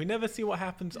 We never see what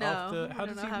happens No, after. I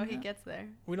don't know how he gets there.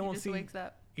 We don't he just see- wakes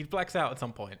up. He blacks out at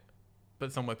some point,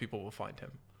 but somewhere people will find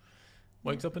him.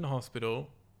 Wakes up in the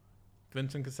hospital.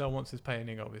 Vincent Cassel wants his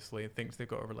painting, obviously, thinks they've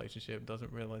got a relationship,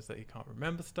 doesn't realize that he can't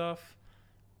remember stuff.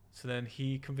 So then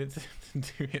he convinces him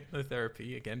to do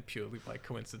hypnotherapy, again, purely by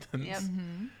coincidence. Yep.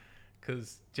 Mm-hmm.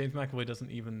 Because James McAvoy doesn't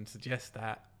even suggest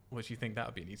that, which you think that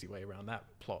would be an easy way around that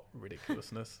plot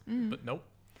ridiculousness. But nope.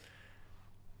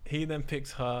 He then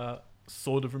picks her,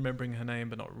 sort of remembering her name,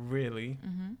 but not really.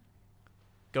 Mm-hmm.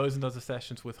 Goes and does the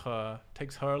sessions with her.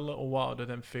 Takes her a little while to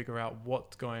then figure out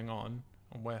what's going on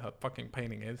and where her fucking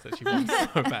painting is that she wants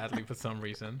so badly for some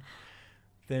reason.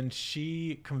 Then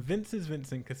she convinces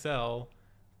Vincent Cassel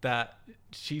that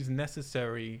she's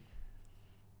necessary.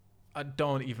 I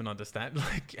don't even understand.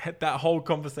 Like that whole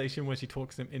conversation where she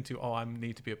talks him into, "Oh, I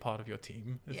need to be a part of your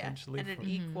team," essentially. Yeah, and an for-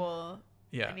 equal.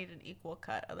 yeah. I need an equal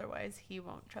cut, otherwise he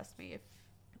won't trust me if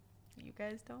you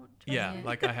guys don't. Trust Yeah, me.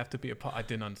 like I have to be a part. I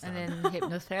didn't understand. And then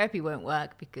hypnotherapy won't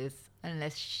work because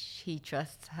unless he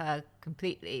trusts her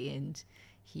completely and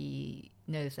he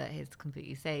knows that he's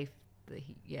completely safe, that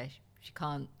she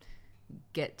can't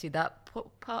get to that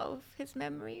part of his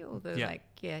memory. Although, Yeah.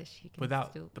 she can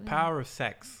Without still, the power of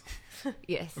sex,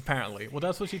 Yes, apparently. Well,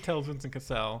 that's what she tells Vincent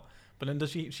Cassel. But then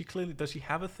does she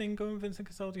have a thing going with Vincent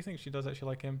Cassel? Do you think she does actually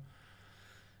like him?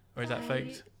 Or is that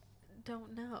faked?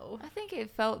 Don't know. I think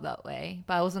it felt that way,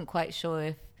 but I wasn't quite sure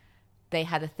if they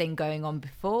had a thing going on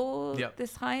before Yep.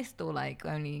 this heist or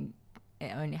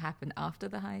it only happened after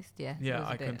the heist. Yeah, it Yeah, was a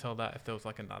I bit- couldn't tell that if there was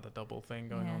like another double thing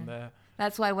going on Yeah. there.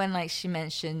 That's why when she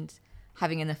mentioned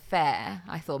having an affair,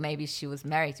 I thought maybe she was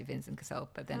married to Vincent Cassel,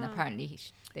 but then Oh. apparently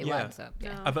they Yeah. weren't. So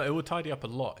yeah, No. I thought it would tidy up a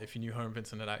lot if you knew her and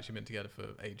Vincent had actually been together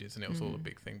for ages and it was all a Mm.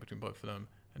 big thing between both of them.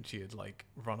 And she had like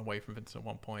run away from Vincent at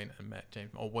one point and met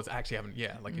James, or was actually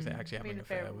having, like you say, actually having an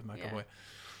affair with McAvoy. yeah.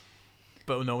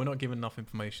 But no, we're not given enough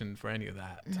information for any of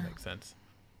that to No. make sense.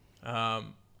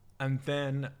 And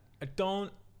then I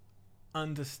don't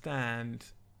understand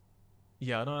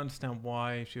I don't understand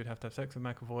why she would have to have sex with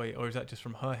McAvoy, or is that just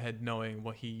from her head knowing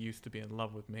what he used to be in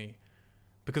love with me?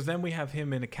 Because then we have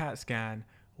him in a CAT scan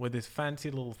with this fancy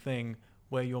little thing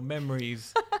where your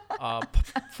memories are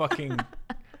fucking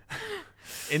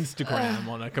Instagram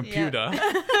on a computer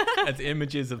as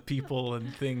images of people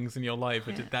and things in your life.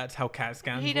 That's how CAT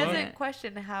scans He work. doesn't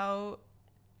question how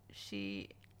she,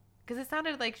 because it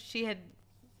sounded like she had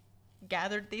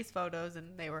gathered these photos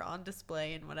and they were on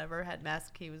display in whatever head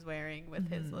mask he was wearing with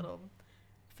his little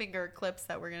finger clips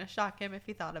that were going to shock him if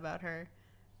he thought about her.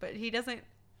 But he doesn't,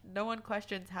 no one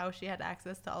questions how she had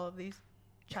access to all of these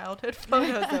childhood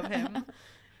photos of him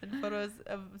and photos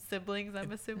of siblings,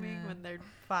 I'm assuming, when they're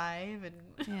 5. And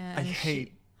Yeah, I and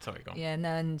hate. Sorry, go on. Yeah, no,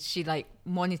 and she like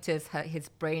monitors his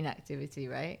brain activity,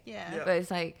 right? yeah. But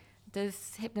it's like, does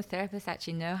hypnotherapists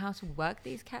actually know how to work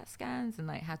these CAT scans and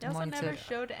like how They to also monitor? never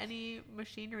showed any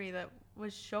machinery that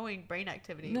was showing brain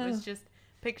activity. No. It was just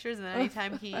pictures, and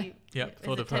anytime his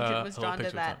sort of attention was a little drawn to picture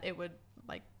of that, that. it would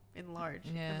like enlarge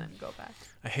Yeah. and then go back.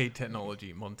 I hate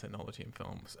technology, modern technology in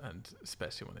films, and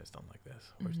especially when it's done like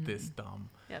this, where it's this dumb.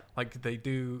 Yep. Like they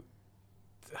do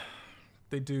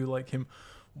like him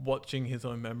watching his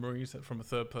own memories from a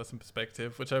third person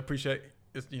perspective, which I appreciate.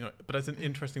 Is, but as an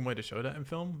interesting way to show that in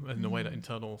film, in the way that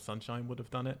Eternal Sunshine would have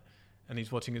done it, and he's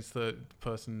watching his third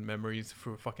person memories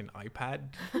through a fucking iPad.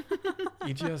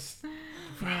 You just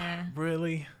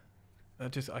really, I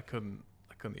couldn't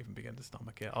even begin to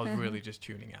stomach it. I was really just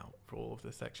tuning out for all of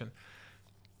this section.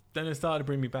 Then it started to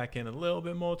bring me back in a little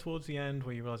bit more towards the end,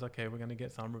 where you realize, okay, we're going to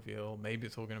get some reveal. Maybe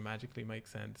it's all going to magically make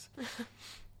sense.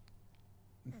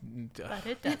 But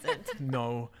it doesn't.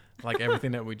 No, like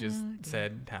everything that we just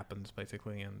said happens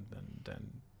basically, and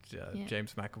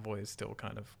James McAvoy is still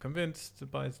kind of convinced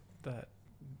by that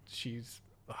she's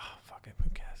fuck it, who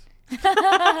cares?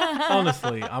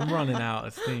 Honestly, I'm running out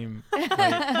of steam.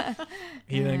 Like,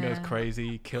 he then goes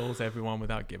crazy, kills everyone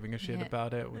without giving a shit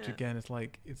about it, which again is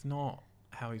like, it's not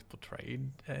how he's portrayed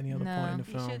at any other point in the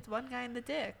He film. shoots one guy in the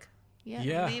dick.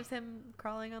 Yeah. Leaves him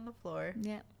crawling on the floor.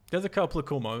 Yeah. There's a couple of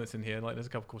cool moments in here. Like there's a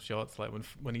couple cool shots, like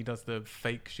when he does the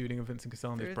fake shooting of Vincent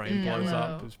Cassel and his Through brain the blows yellow.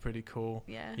 up. It was pretty cool.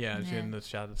 Yeah. Yeah, and Yeah. in the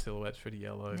shadowed silhouette's pretty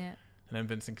yellow. Yeah. And then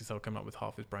Vincent Cassel coming up with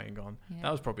half his brain gone. Yeah.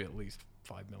 That was probably at least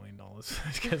 $5 million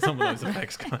to get some of those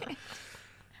effects going.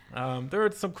 There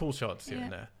are some cool shots here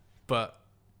and there, but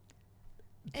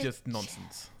just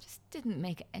nonsense. Just didn't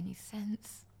make any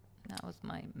sense. That was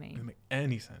my It main. doesn't make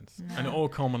any sense. No. And it all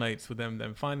culminates with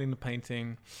them finding the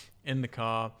painting in the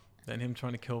car, then him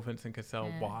trying to kill Vincent Cassel.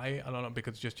 Yeah. Why? I don't know,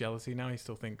 because just jealousy now. He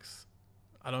still thinks,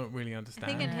 I don't really I understand.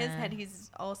 think in his head, he's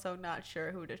also not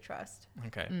sure who to trust.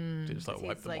 Okay. Mm. To just like 'Cause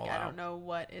wipe he's them like, all I out. don't know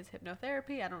what is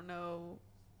hypnotherapy. I don't know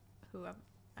who I'm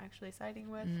actually siding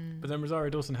with. But then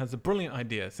Rosario Dawson has a brilliant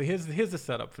idea. So here's the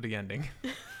setup for the ending.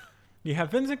 You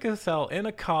have Vincent Cassel in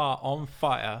a car on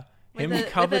fire, With him a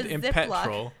covered in Ziploc.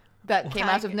 petrol. That came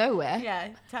out of nowhere. Yeah,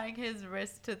 tying his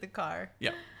wrist to the car.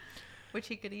 Yeah. Which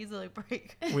he could easily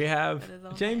break. We have With his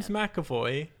own James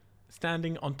McAvoy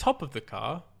standing on top of the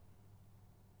car.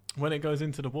 When it goes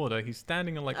into the water, he's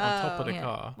standing on top of the yeah.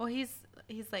 car. Well, he's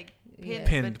like Yeah.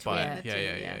 Pinned between by it. the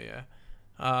Yeah.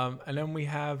 two, And then we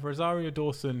have Rosario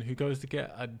Dawson, who goes to get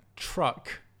a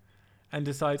truck and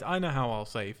decides, I know how I'll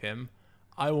save him.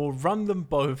 I will run them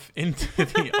both into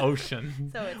the ocean.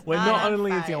 So it's where not not on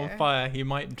only is he fire. on fire, he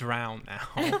might drown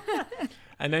now.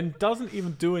 And then doesn't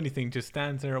even do anything, just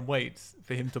stands there and waits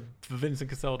for Vincent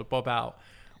Cassel to bob out.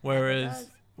 Whereas does.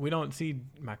 we don't see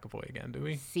McAvoy again, do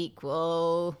we?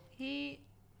 Sequel.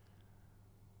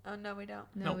 Oh, no, we don't.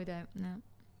 No, Nope. we don't. No.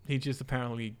 He's just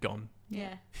apparently gone.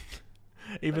 Yeah.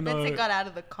 Even But though, Vincent got out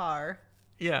of the car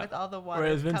yeah. with all the water.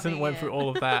 Whereas Vincent coming went in. through all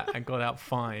of that and got out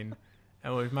fine.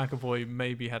 And whereas McAvoy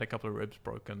maybe had a couple of ribs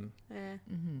broken Yeah.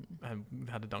 and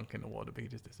had a dunk in the water, but he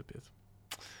just disappears.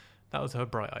 That was her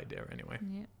bright idea anyway.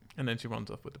 Yeah. And then she runs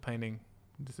off with the painting,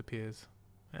 disappears,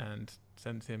 and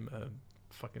sends him a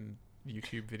fucking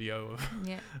YouTube video of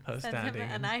Yeah. her Send him standing.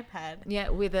 an iPad. Yeah,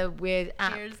 with a weird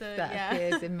app Here's a- that yeah.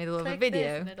 appears in the middle of a Click this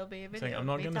video. and it'll be a video. saying, I'm of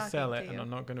not me going to talking sell to it and you. I'm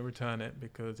not going to return it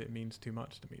because it means too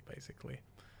much to me, basically.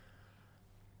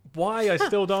 Why? I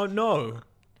still don't know.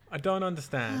 I don't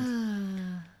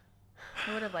understand.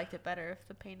 I would have liked it better if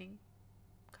the painting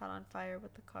caught on fire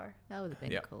with the car. That would have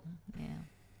been Yeah. cool. Yeah.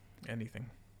 Anything.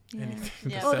 Yeah.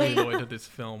 Anything. Yeah. The Well, they- celluloid of this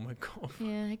film. had got-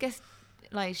 Yeah, I guess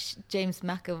like James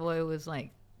McAvoy was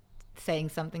like saying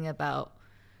something about,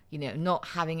 not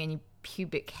having any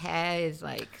pubic hair is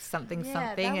like something Yeah,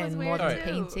 something that was and weird modern too.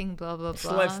 painting, blah blah So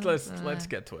blah. let's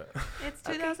get to it. It's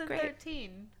Okay, great.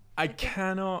 2013. I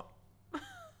cannot.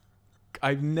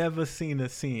 I've never seen a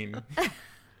scene.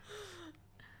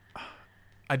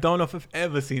 I don't know if I've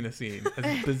ever seen a scene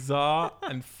as bizarre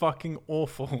and fucking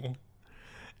awful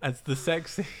as the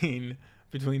sex scene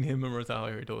between him and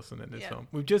Rosario Dawson in this film.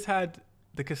 We've just had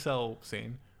the Cassell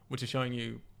scene, which is showing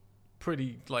you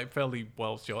pretty, like, fairly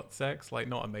well shot sex, like,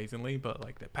 not amazingly, but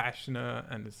like they're passionate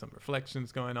and there's some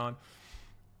reflections going on.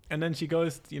 And then she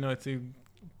goes, you know, to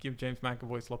give James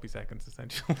McAvoy sloppy seconds,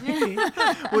 essentially,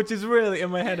 which is really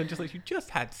in my head. I'm just like, you just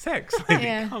had sex,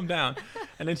 lady, calm down.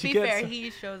 And then she to be gets fair,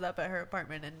 he shows up at her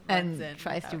apartment and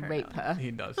tries to rape her. He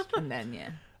does. And then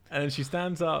And then she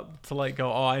stands up to like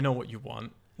go, oh, I know what you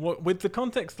want. With the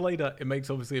context later, it makes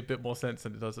obviously a bit more sense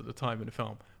than it does at the time in the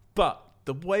film. But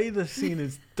the way the scene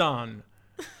is done,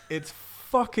 it's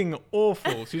fucking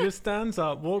awful. She just stands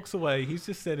up, walks away. He's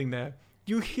just sitting there.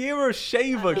 You hear a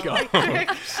shaver go.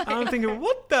 I'm thinking,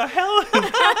 what the hell is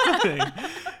happening?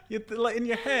 You're like in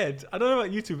your head. I don't know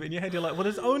about YouTube, but in your head, you're like, well,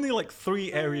 there's only like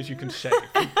 3 areas you can shave.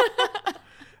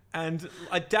 And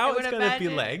I doubt it's going to be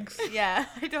legs. Yeah,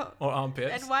 I don't. Or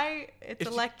armpits. And why? It's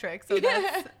electric, so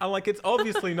that's... And like, it's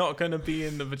obviously not going to be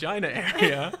in the vagina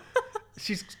area.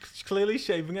 She's clearly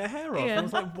shaving her hair off. And I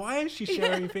was like, why is she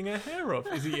shaving her hair off?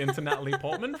 Is he into Natalie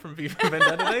Portman from V for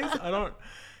Vendetta days? I don't...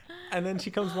 And then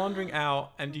she comes wandering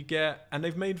out, and and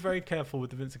they've made very careful with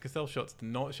the Vincent Cassel shots to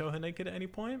not show her naked at any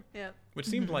point. Yeah. Which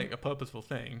seemed like a purposeful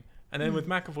thing. And then with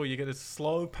McAvoy, you get a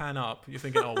slow pan up. You're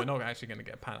thinking, oh, we're not actually going to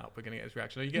get pan up. We're going to get this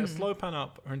reaction. You get a slow pan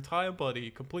up, her entire body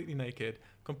completely naked,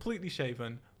 completely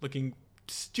shaven, looking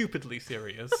stupidly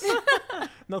serious.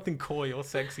 Nothing coy or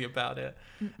sexy about it.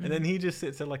 And then he just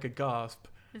sits there like a gasp.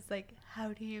 It's like,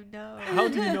 how do you know? How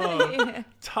do you know?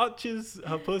 Touches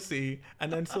her pussy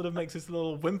and then sort of makes this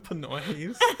little whimper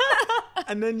noise.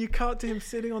 And then you cut to him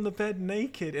sitting on the bed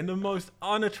naked in the most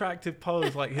unattractive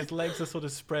pose. Like, his legs are sort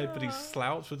of spread, but he's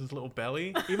slouched with his little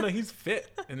belly. Even though he's fit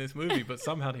in this movie, but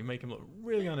somehow they make him look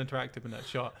really unattractive in that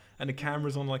shot. And the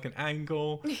camera's on like an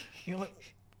angle. You're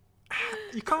like,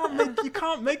 you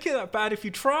can't make it that bad if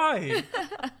you try.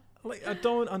 Like, I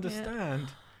don't understand.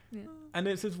 Yeah. And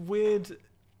it's this weird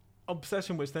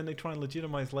obsession, which then they try and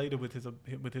legitimize later with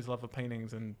his love of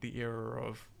paintings and the era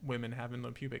of women having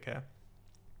no pubic hair.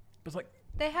 It's like,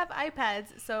 they have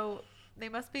iPads, so they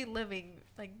must be living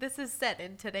like this is set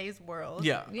in today's world.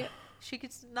 yeah.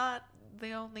 She's not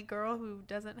the only girl who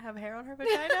doesn't have hair on her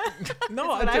vagina.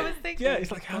 No, I was thinking. Yeah, it's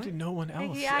like, how did no one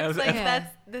else? He acts like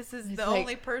this is It's the like,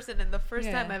 only person and the first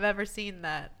time I've ever seen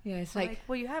that. Yeah, it's like,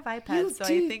 well, you have iPads, so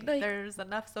I think like, there's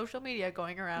enough social media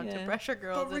going around to pressure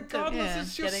girls But into regardless,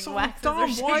 it's just getting so waxes dumb. or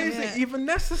Why is shaving. it even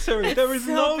necessary? It's There is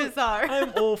so no bizarre.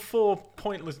 I'm all for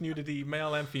pointless nudity,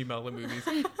 male and female, in movies,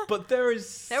 but there were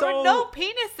no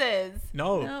penises.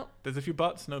 No, there's a few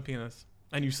butts, no penis,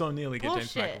 and you so nearly get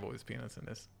James Bullshit. McAvoy's penis in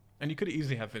this. And you could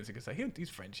easily have Vincent Cassel.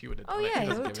 He's French. He would have done Oh it. yeah, He he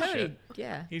doesn't would give a totally. shit.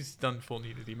 Yeah. He's done full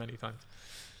nudity many times.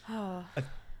 Oh. I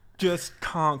just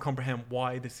can't comprehend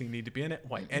why the scene needed to be in it.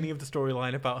 Why any of the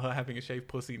storyline about her having a shaved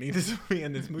pussy needed to be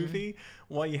in this movie.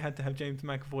 Why you had to have James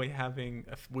McAvoy having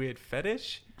a weird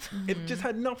fetish. It just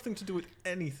had nothing to do with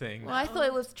anything. Well, I thought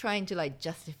it was trying to like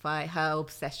justify her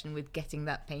obsession with getting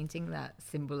that painting that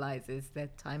symbolizes their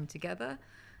time together.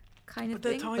 Kind of but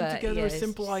their thing. time together is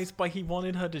symbolized by he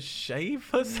wanted her to shave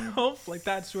herself. Like,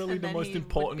 that's really And the then most he would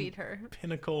important beat her.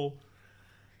 pinnacle.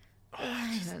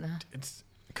 I don't know. It's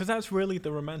because that's really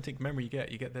the romantic memory you get.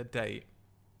 You get their date,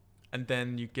 and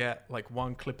then you get like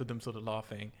one clip of them sort of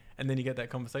laughing, and then you get that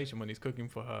conversation when he's cooking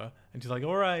for her, and she's like,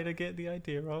 "All right, I get the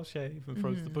idea. I'll shave," and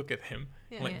throws the book at him.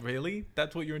 Yeah. Like, really?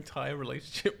 That's what your entire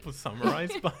relationship was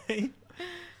summarized by? It's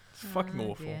fucking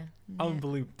awful, dear.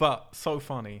 unbelievable, but so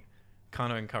funny.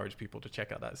 Kind of encourage people to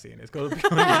check out that scene. It's got to be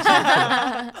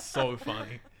on YouTube. So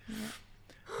funny.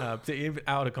 Even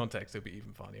out of context, it'll be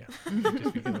even funnier.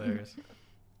 Just be hilarious.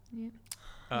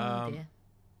 Yeah.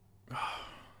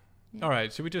 All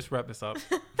right, should we just wrap this up?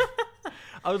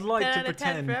 I would like 10 to out of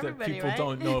 10 pretend for that everybody, people right?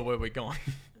 don't know where we're going.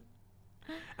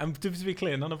 And to be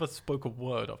clear, none of us spoke a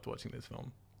word after watching this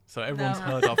film. So everyone's No.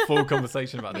 heard our full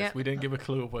conversation about this. Yep. We didn't give a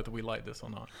clue of whether we liked this or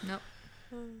not. Nope.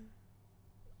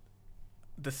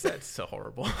 The sets are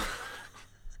horrible.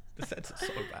 The sets are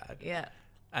so bad. Yeah.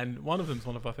 And one of them's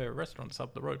one of our favorite restaurants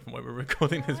up the road from where we're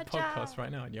recording this Yoacha. podcast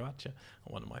right now in Yoacha,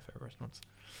 one of my favorite restaurants.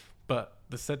 But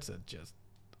the sets are just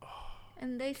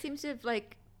And they seem to have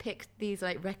like picked these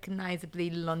like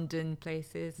recognizably London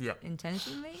places Yeah.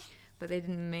 intentionally, but they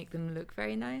didn't make them look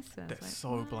very nice. So I they're was like,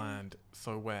 so bland,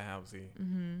 so warehousey.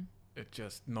 mm-hmm. It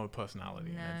just no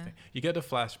personality No. and everything. You get the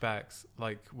flashbacks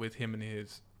like with him and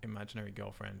his imaginary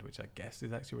girlfriend, which I guess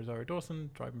is actually Rosario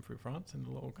Dawson driving through France in a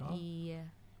little car. Yeah.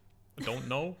 I don't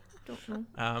know. Don't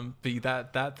know.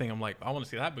 But that thing, I'm like, I want to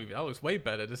see that movie. That looks way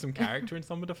better. There's some character in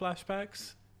some of the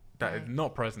flashbacks, that is Right.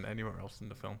 not present anywhere else in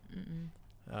the film.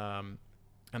 Mm-mm.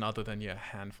 And other than a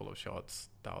handful of shots,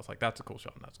 that I was like, that's a cool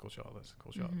shot, and that's a cool shot, that's a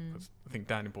cool shot. Mhm. 'Cause I think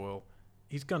Danny Boyle,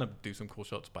 he's gonna do some cool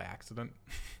shots by accident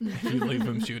if you leave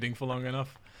him shooting for long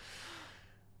enough.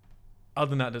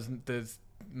 Other than that, there's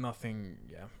nothing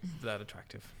that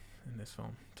attractive in this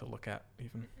film to look at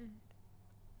even.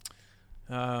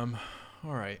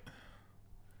 All right.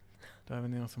 Do I have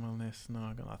anything else on my list? No,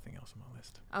 I got nothing else on my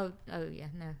list. Oh yeah,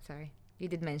 no, sorry. You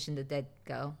did mention the dead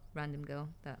girl, random girl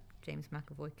that James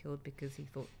McAvoy killed because he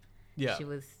thought Yeah, she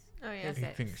was Oh yeah. his he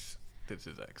ex. thinks this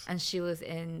is X. And she was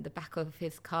in the back of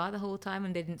his car the whole time,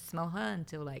 and they didn't smell her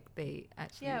until like they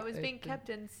actually. Yeah, it was being opened- kept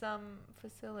in some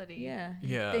facility. Yeah.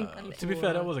 Yeah, think- to be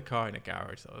fair, that or- was a car in a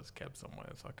garage that was kept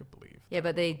somewhere, so I could believe. Yeah,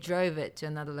 but they drove it to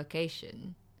another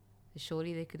location. So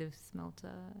surely they could have smelt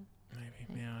her.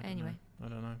 Maybe, yeah. I don't Anyway. know. I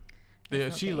don't know. Let's Yeah,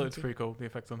 not she get looks into- pretty cool. The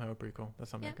effects on her were pretty cool.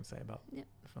 That's something I Yeah. can say about Yeah.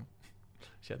 the film.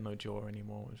 She had no jaw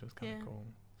anymore, which was kind of Yeah. cool.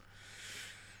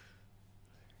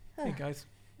 Hey guys,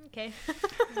 Okay.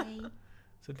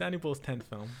 so Danny Boyle's 10th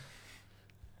film,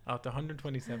 after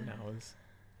 127 hours.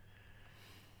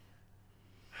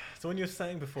 So when you were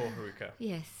saying before, Haruka,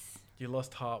 Yes. you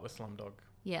lost heart with Slumdog.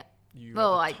 Yeah. You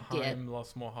Well, at I the did. time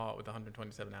lost more heart with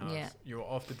 127 hours. Yeah. You were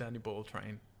off the Danny Boyle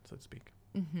train, so to speak.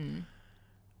 Mm-hmm.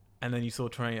 And then you saw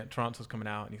Trance was coming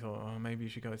out, and you thought, oh, maybe you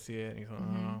should go see it. And you thought,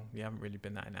 Mhm. oh, you haven't really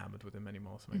been that enamored with him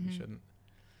anymore, so maybe you Mhm. shouldn't.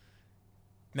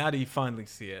 Now that you finally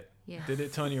see it, Yeah. did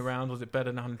it turn you around? Was it better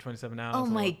than 127 hours? Oh or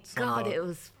my god, Slumdog? it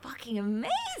was fucking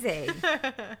amazing.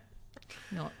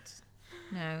 Not.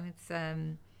 No, it's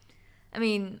I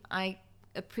mean, I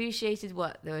appreciated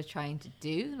what they were trying to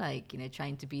do, like,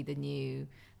 trying to be the new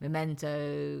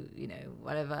Memento,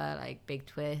 whatever, like big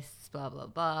twists, blah blah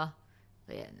blah.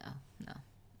 But yeah, no.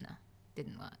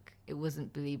 Didn't work. It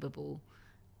wasn't believable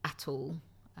at all.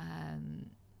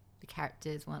 The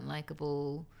characters weren't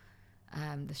likable.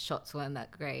 The shots weren't that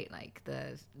great. Like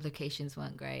the locations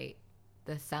weren't great.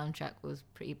 The soundtrack was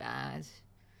pretty bad.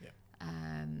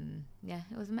 Yeah.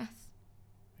 It was a mess.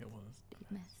 It was.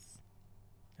 Big mess.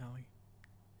 Ali.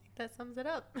 That sums it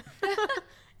up.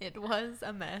 It was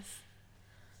a mess.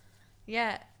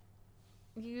 Yeah.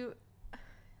 You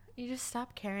just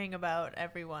stop caring about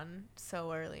everyone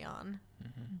so early on.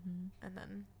 Mm-hmm. And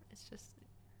then it's just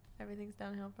everything's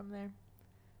downhill from there.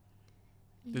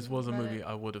 This was a But movie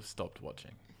I would have stopped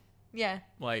watching. Yeah.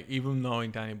 Like, even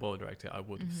knowing Danny Boyle directed it, I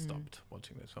would have Mhm. stopped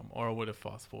watching this film. Or I would have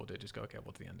fast forwarded, just go, okay,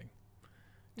 what's the ending?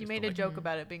 You Just made to, a like- joke Mhm.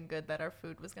 about it being good that our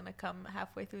food was going to come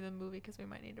halfway through the movie because we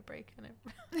might need a break. And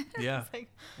it Yeah. it's like,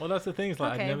 Well, that's the thing. It's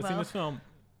like, Okay, I'd never seen well. this film.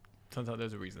 Turns out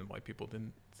there's a reason why people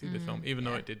didn't see this film, Mm, even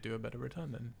though yeah. it did do a better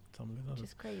return than some of his which others.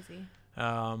 is crazy.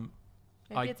 I-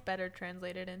 Maybe it's better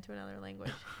translated into another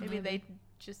language. Maybe they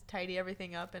just tidy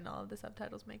everything up and all of the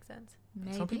subtitles make sense.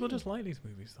 Some people Maybe. just like these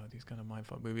movies, though, these kind of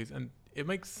mindfuck movies, and it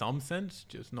makes some sense,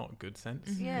 just not good sense.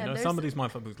 Mhm. Yeah, Some there's- of these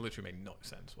mindfuck movies literally make no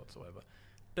sense whatsoever.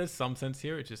 There's some sense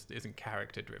here, it just isn't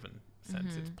character-driven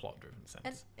sense, it's Mhm. plot-driven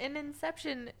sense. And in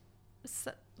Inception,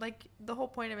 like the whole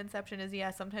point of Inception is,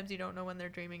 yeah, sometimes you don't know when they're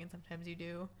dreaming and sometimes you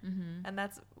do. Mm-hmm. And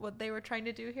that's what they were trying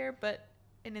to do here. But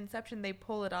in Inception, they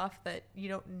pull it off that you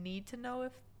don't need to know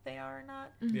if they are or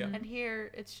not. Yeah. Mm-hmm. And here,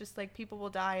 it's just like people will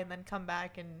die and then come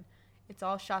back and it's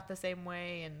all shot the same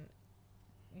way and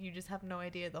you just have no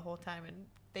idea the whole time. And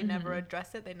they never Mhm.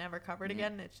 address it. They never cover it Yeah.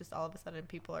 again. It's just all of a sudden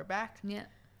people are back. Yeah.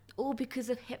 All because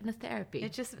of hypnotherapy.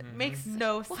 It just Mhm. makes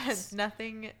no What? sense.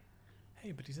 Nothing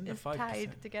Hey, but he's in the is 5%.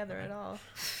 tied together right? at all.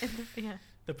 Yeah.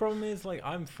 The problem is, like,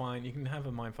 I'm fine. You can have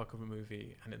a mindfuck of a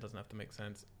movie, and it doesn't have to make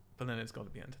sense, but then it's got to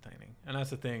be entertaining. And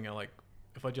that's the thing.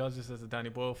 If I judge this as a Danny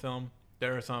Boyle film,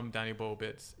 there are some Danny Boyle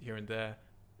bits here and there.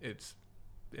 It's,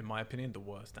 in my opinion, the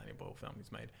worst Danny Boyle film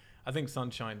he's made. I think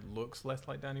Sunshine looks less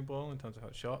like Danny Boyle in terms of how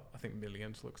it's shot. I think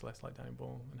Millions looks less like Danny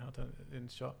Boyle in how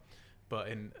it's shot. But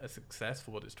in a success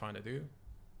for what it's trying to do,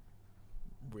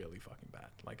 really fucking bad.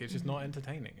 Like, it's just not Mhm.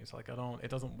 entertaining. It's like, it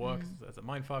doesn't work Mm. as a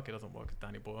mindfuck. It doesn't work as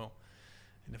Danny Boyle.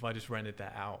 And if I just rented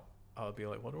that out, I would be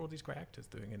like, what are all these great actors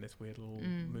doing in this weird little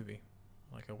Mm. movie?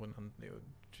 Like, it would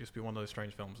just be one of those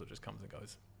strange films that just comes and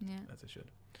goes, Yeah. as it should.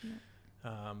 Yeah.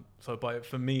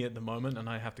 For me at the moment, and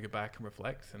I have to go back and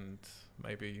reflect, and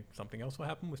maybe something else will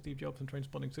happen with Steve Jobs and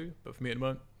Trainspotting 2, but for me at the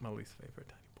moment, my least favorite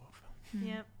Danny Boyle film. Mhm.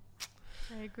 Yeah.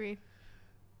 I agree.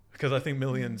 Because I think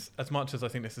Millions, as much as I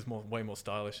think this is way more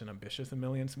stylish and ambitious than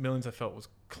Millions I felt was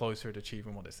closer to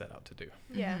achieving what it set out to do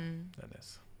Yeah. Mhm. than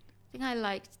this. I think I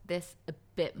liked this a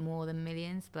bit more than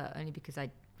Millions, but only because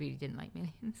I really didn't like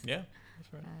Millions. Yeah,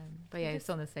 that's right. But yeah, I it's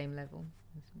on the same level.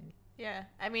 as Millions. Yeah.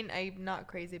 I mean, I'm not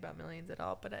crazy about Millions at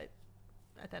all, but at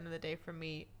the end of the day, for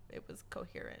me, it was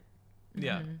coherent.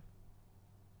 Yeah. Mhm.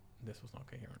 This was not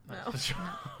coherent. No. That's for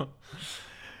sure.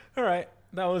 All right.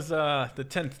 That was the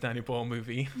 10th Danny Boyle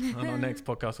movie. On our next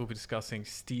podcast, we'll be discussing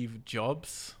Steve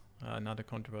Jobs, another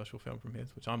controversial film from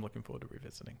his, which I'm looking forward to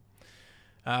revisiting.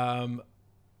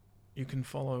 You can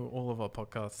follow all of our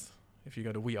podcasts if you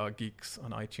go to We Are Geeks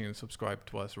on iTunes, subscribe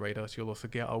to us, rate us. You'll also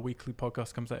get our weekly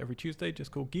podcast, comes out every Tuesday, just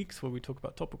called Geeks, where we talk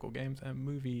about topical games and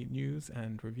movie news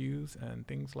and reviews and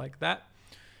things like that.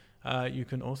 You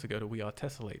can also go to We Are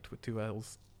Tessellate with 2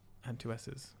 L's and 2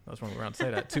 S's. That was wrong around to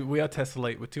say that. We Are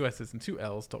Tessellate with 2 S's and 2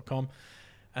 L's.com.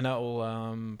 And that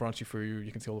will branch you through.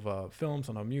 You can see all of our films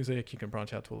and our music. You can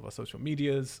branch out to all of our social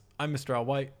medias. I'm Mr. Al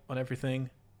White on everything.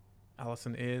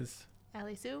 Alison is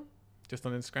Ali Sue? just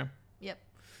on Instagram. Yep.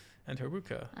 And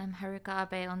Haruka. I'm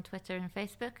Haruka Abe on Twitter and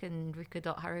Facebook, and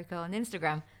Ruka.Haruka on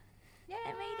Instagram. Yeah,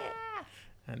 I made it.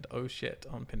 And oh shit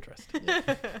on Pinterest.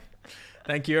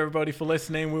 Thank you everybody for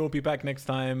listening. We will be back next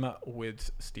time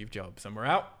with Steve Jobs. And we're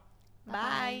out.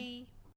 Bye.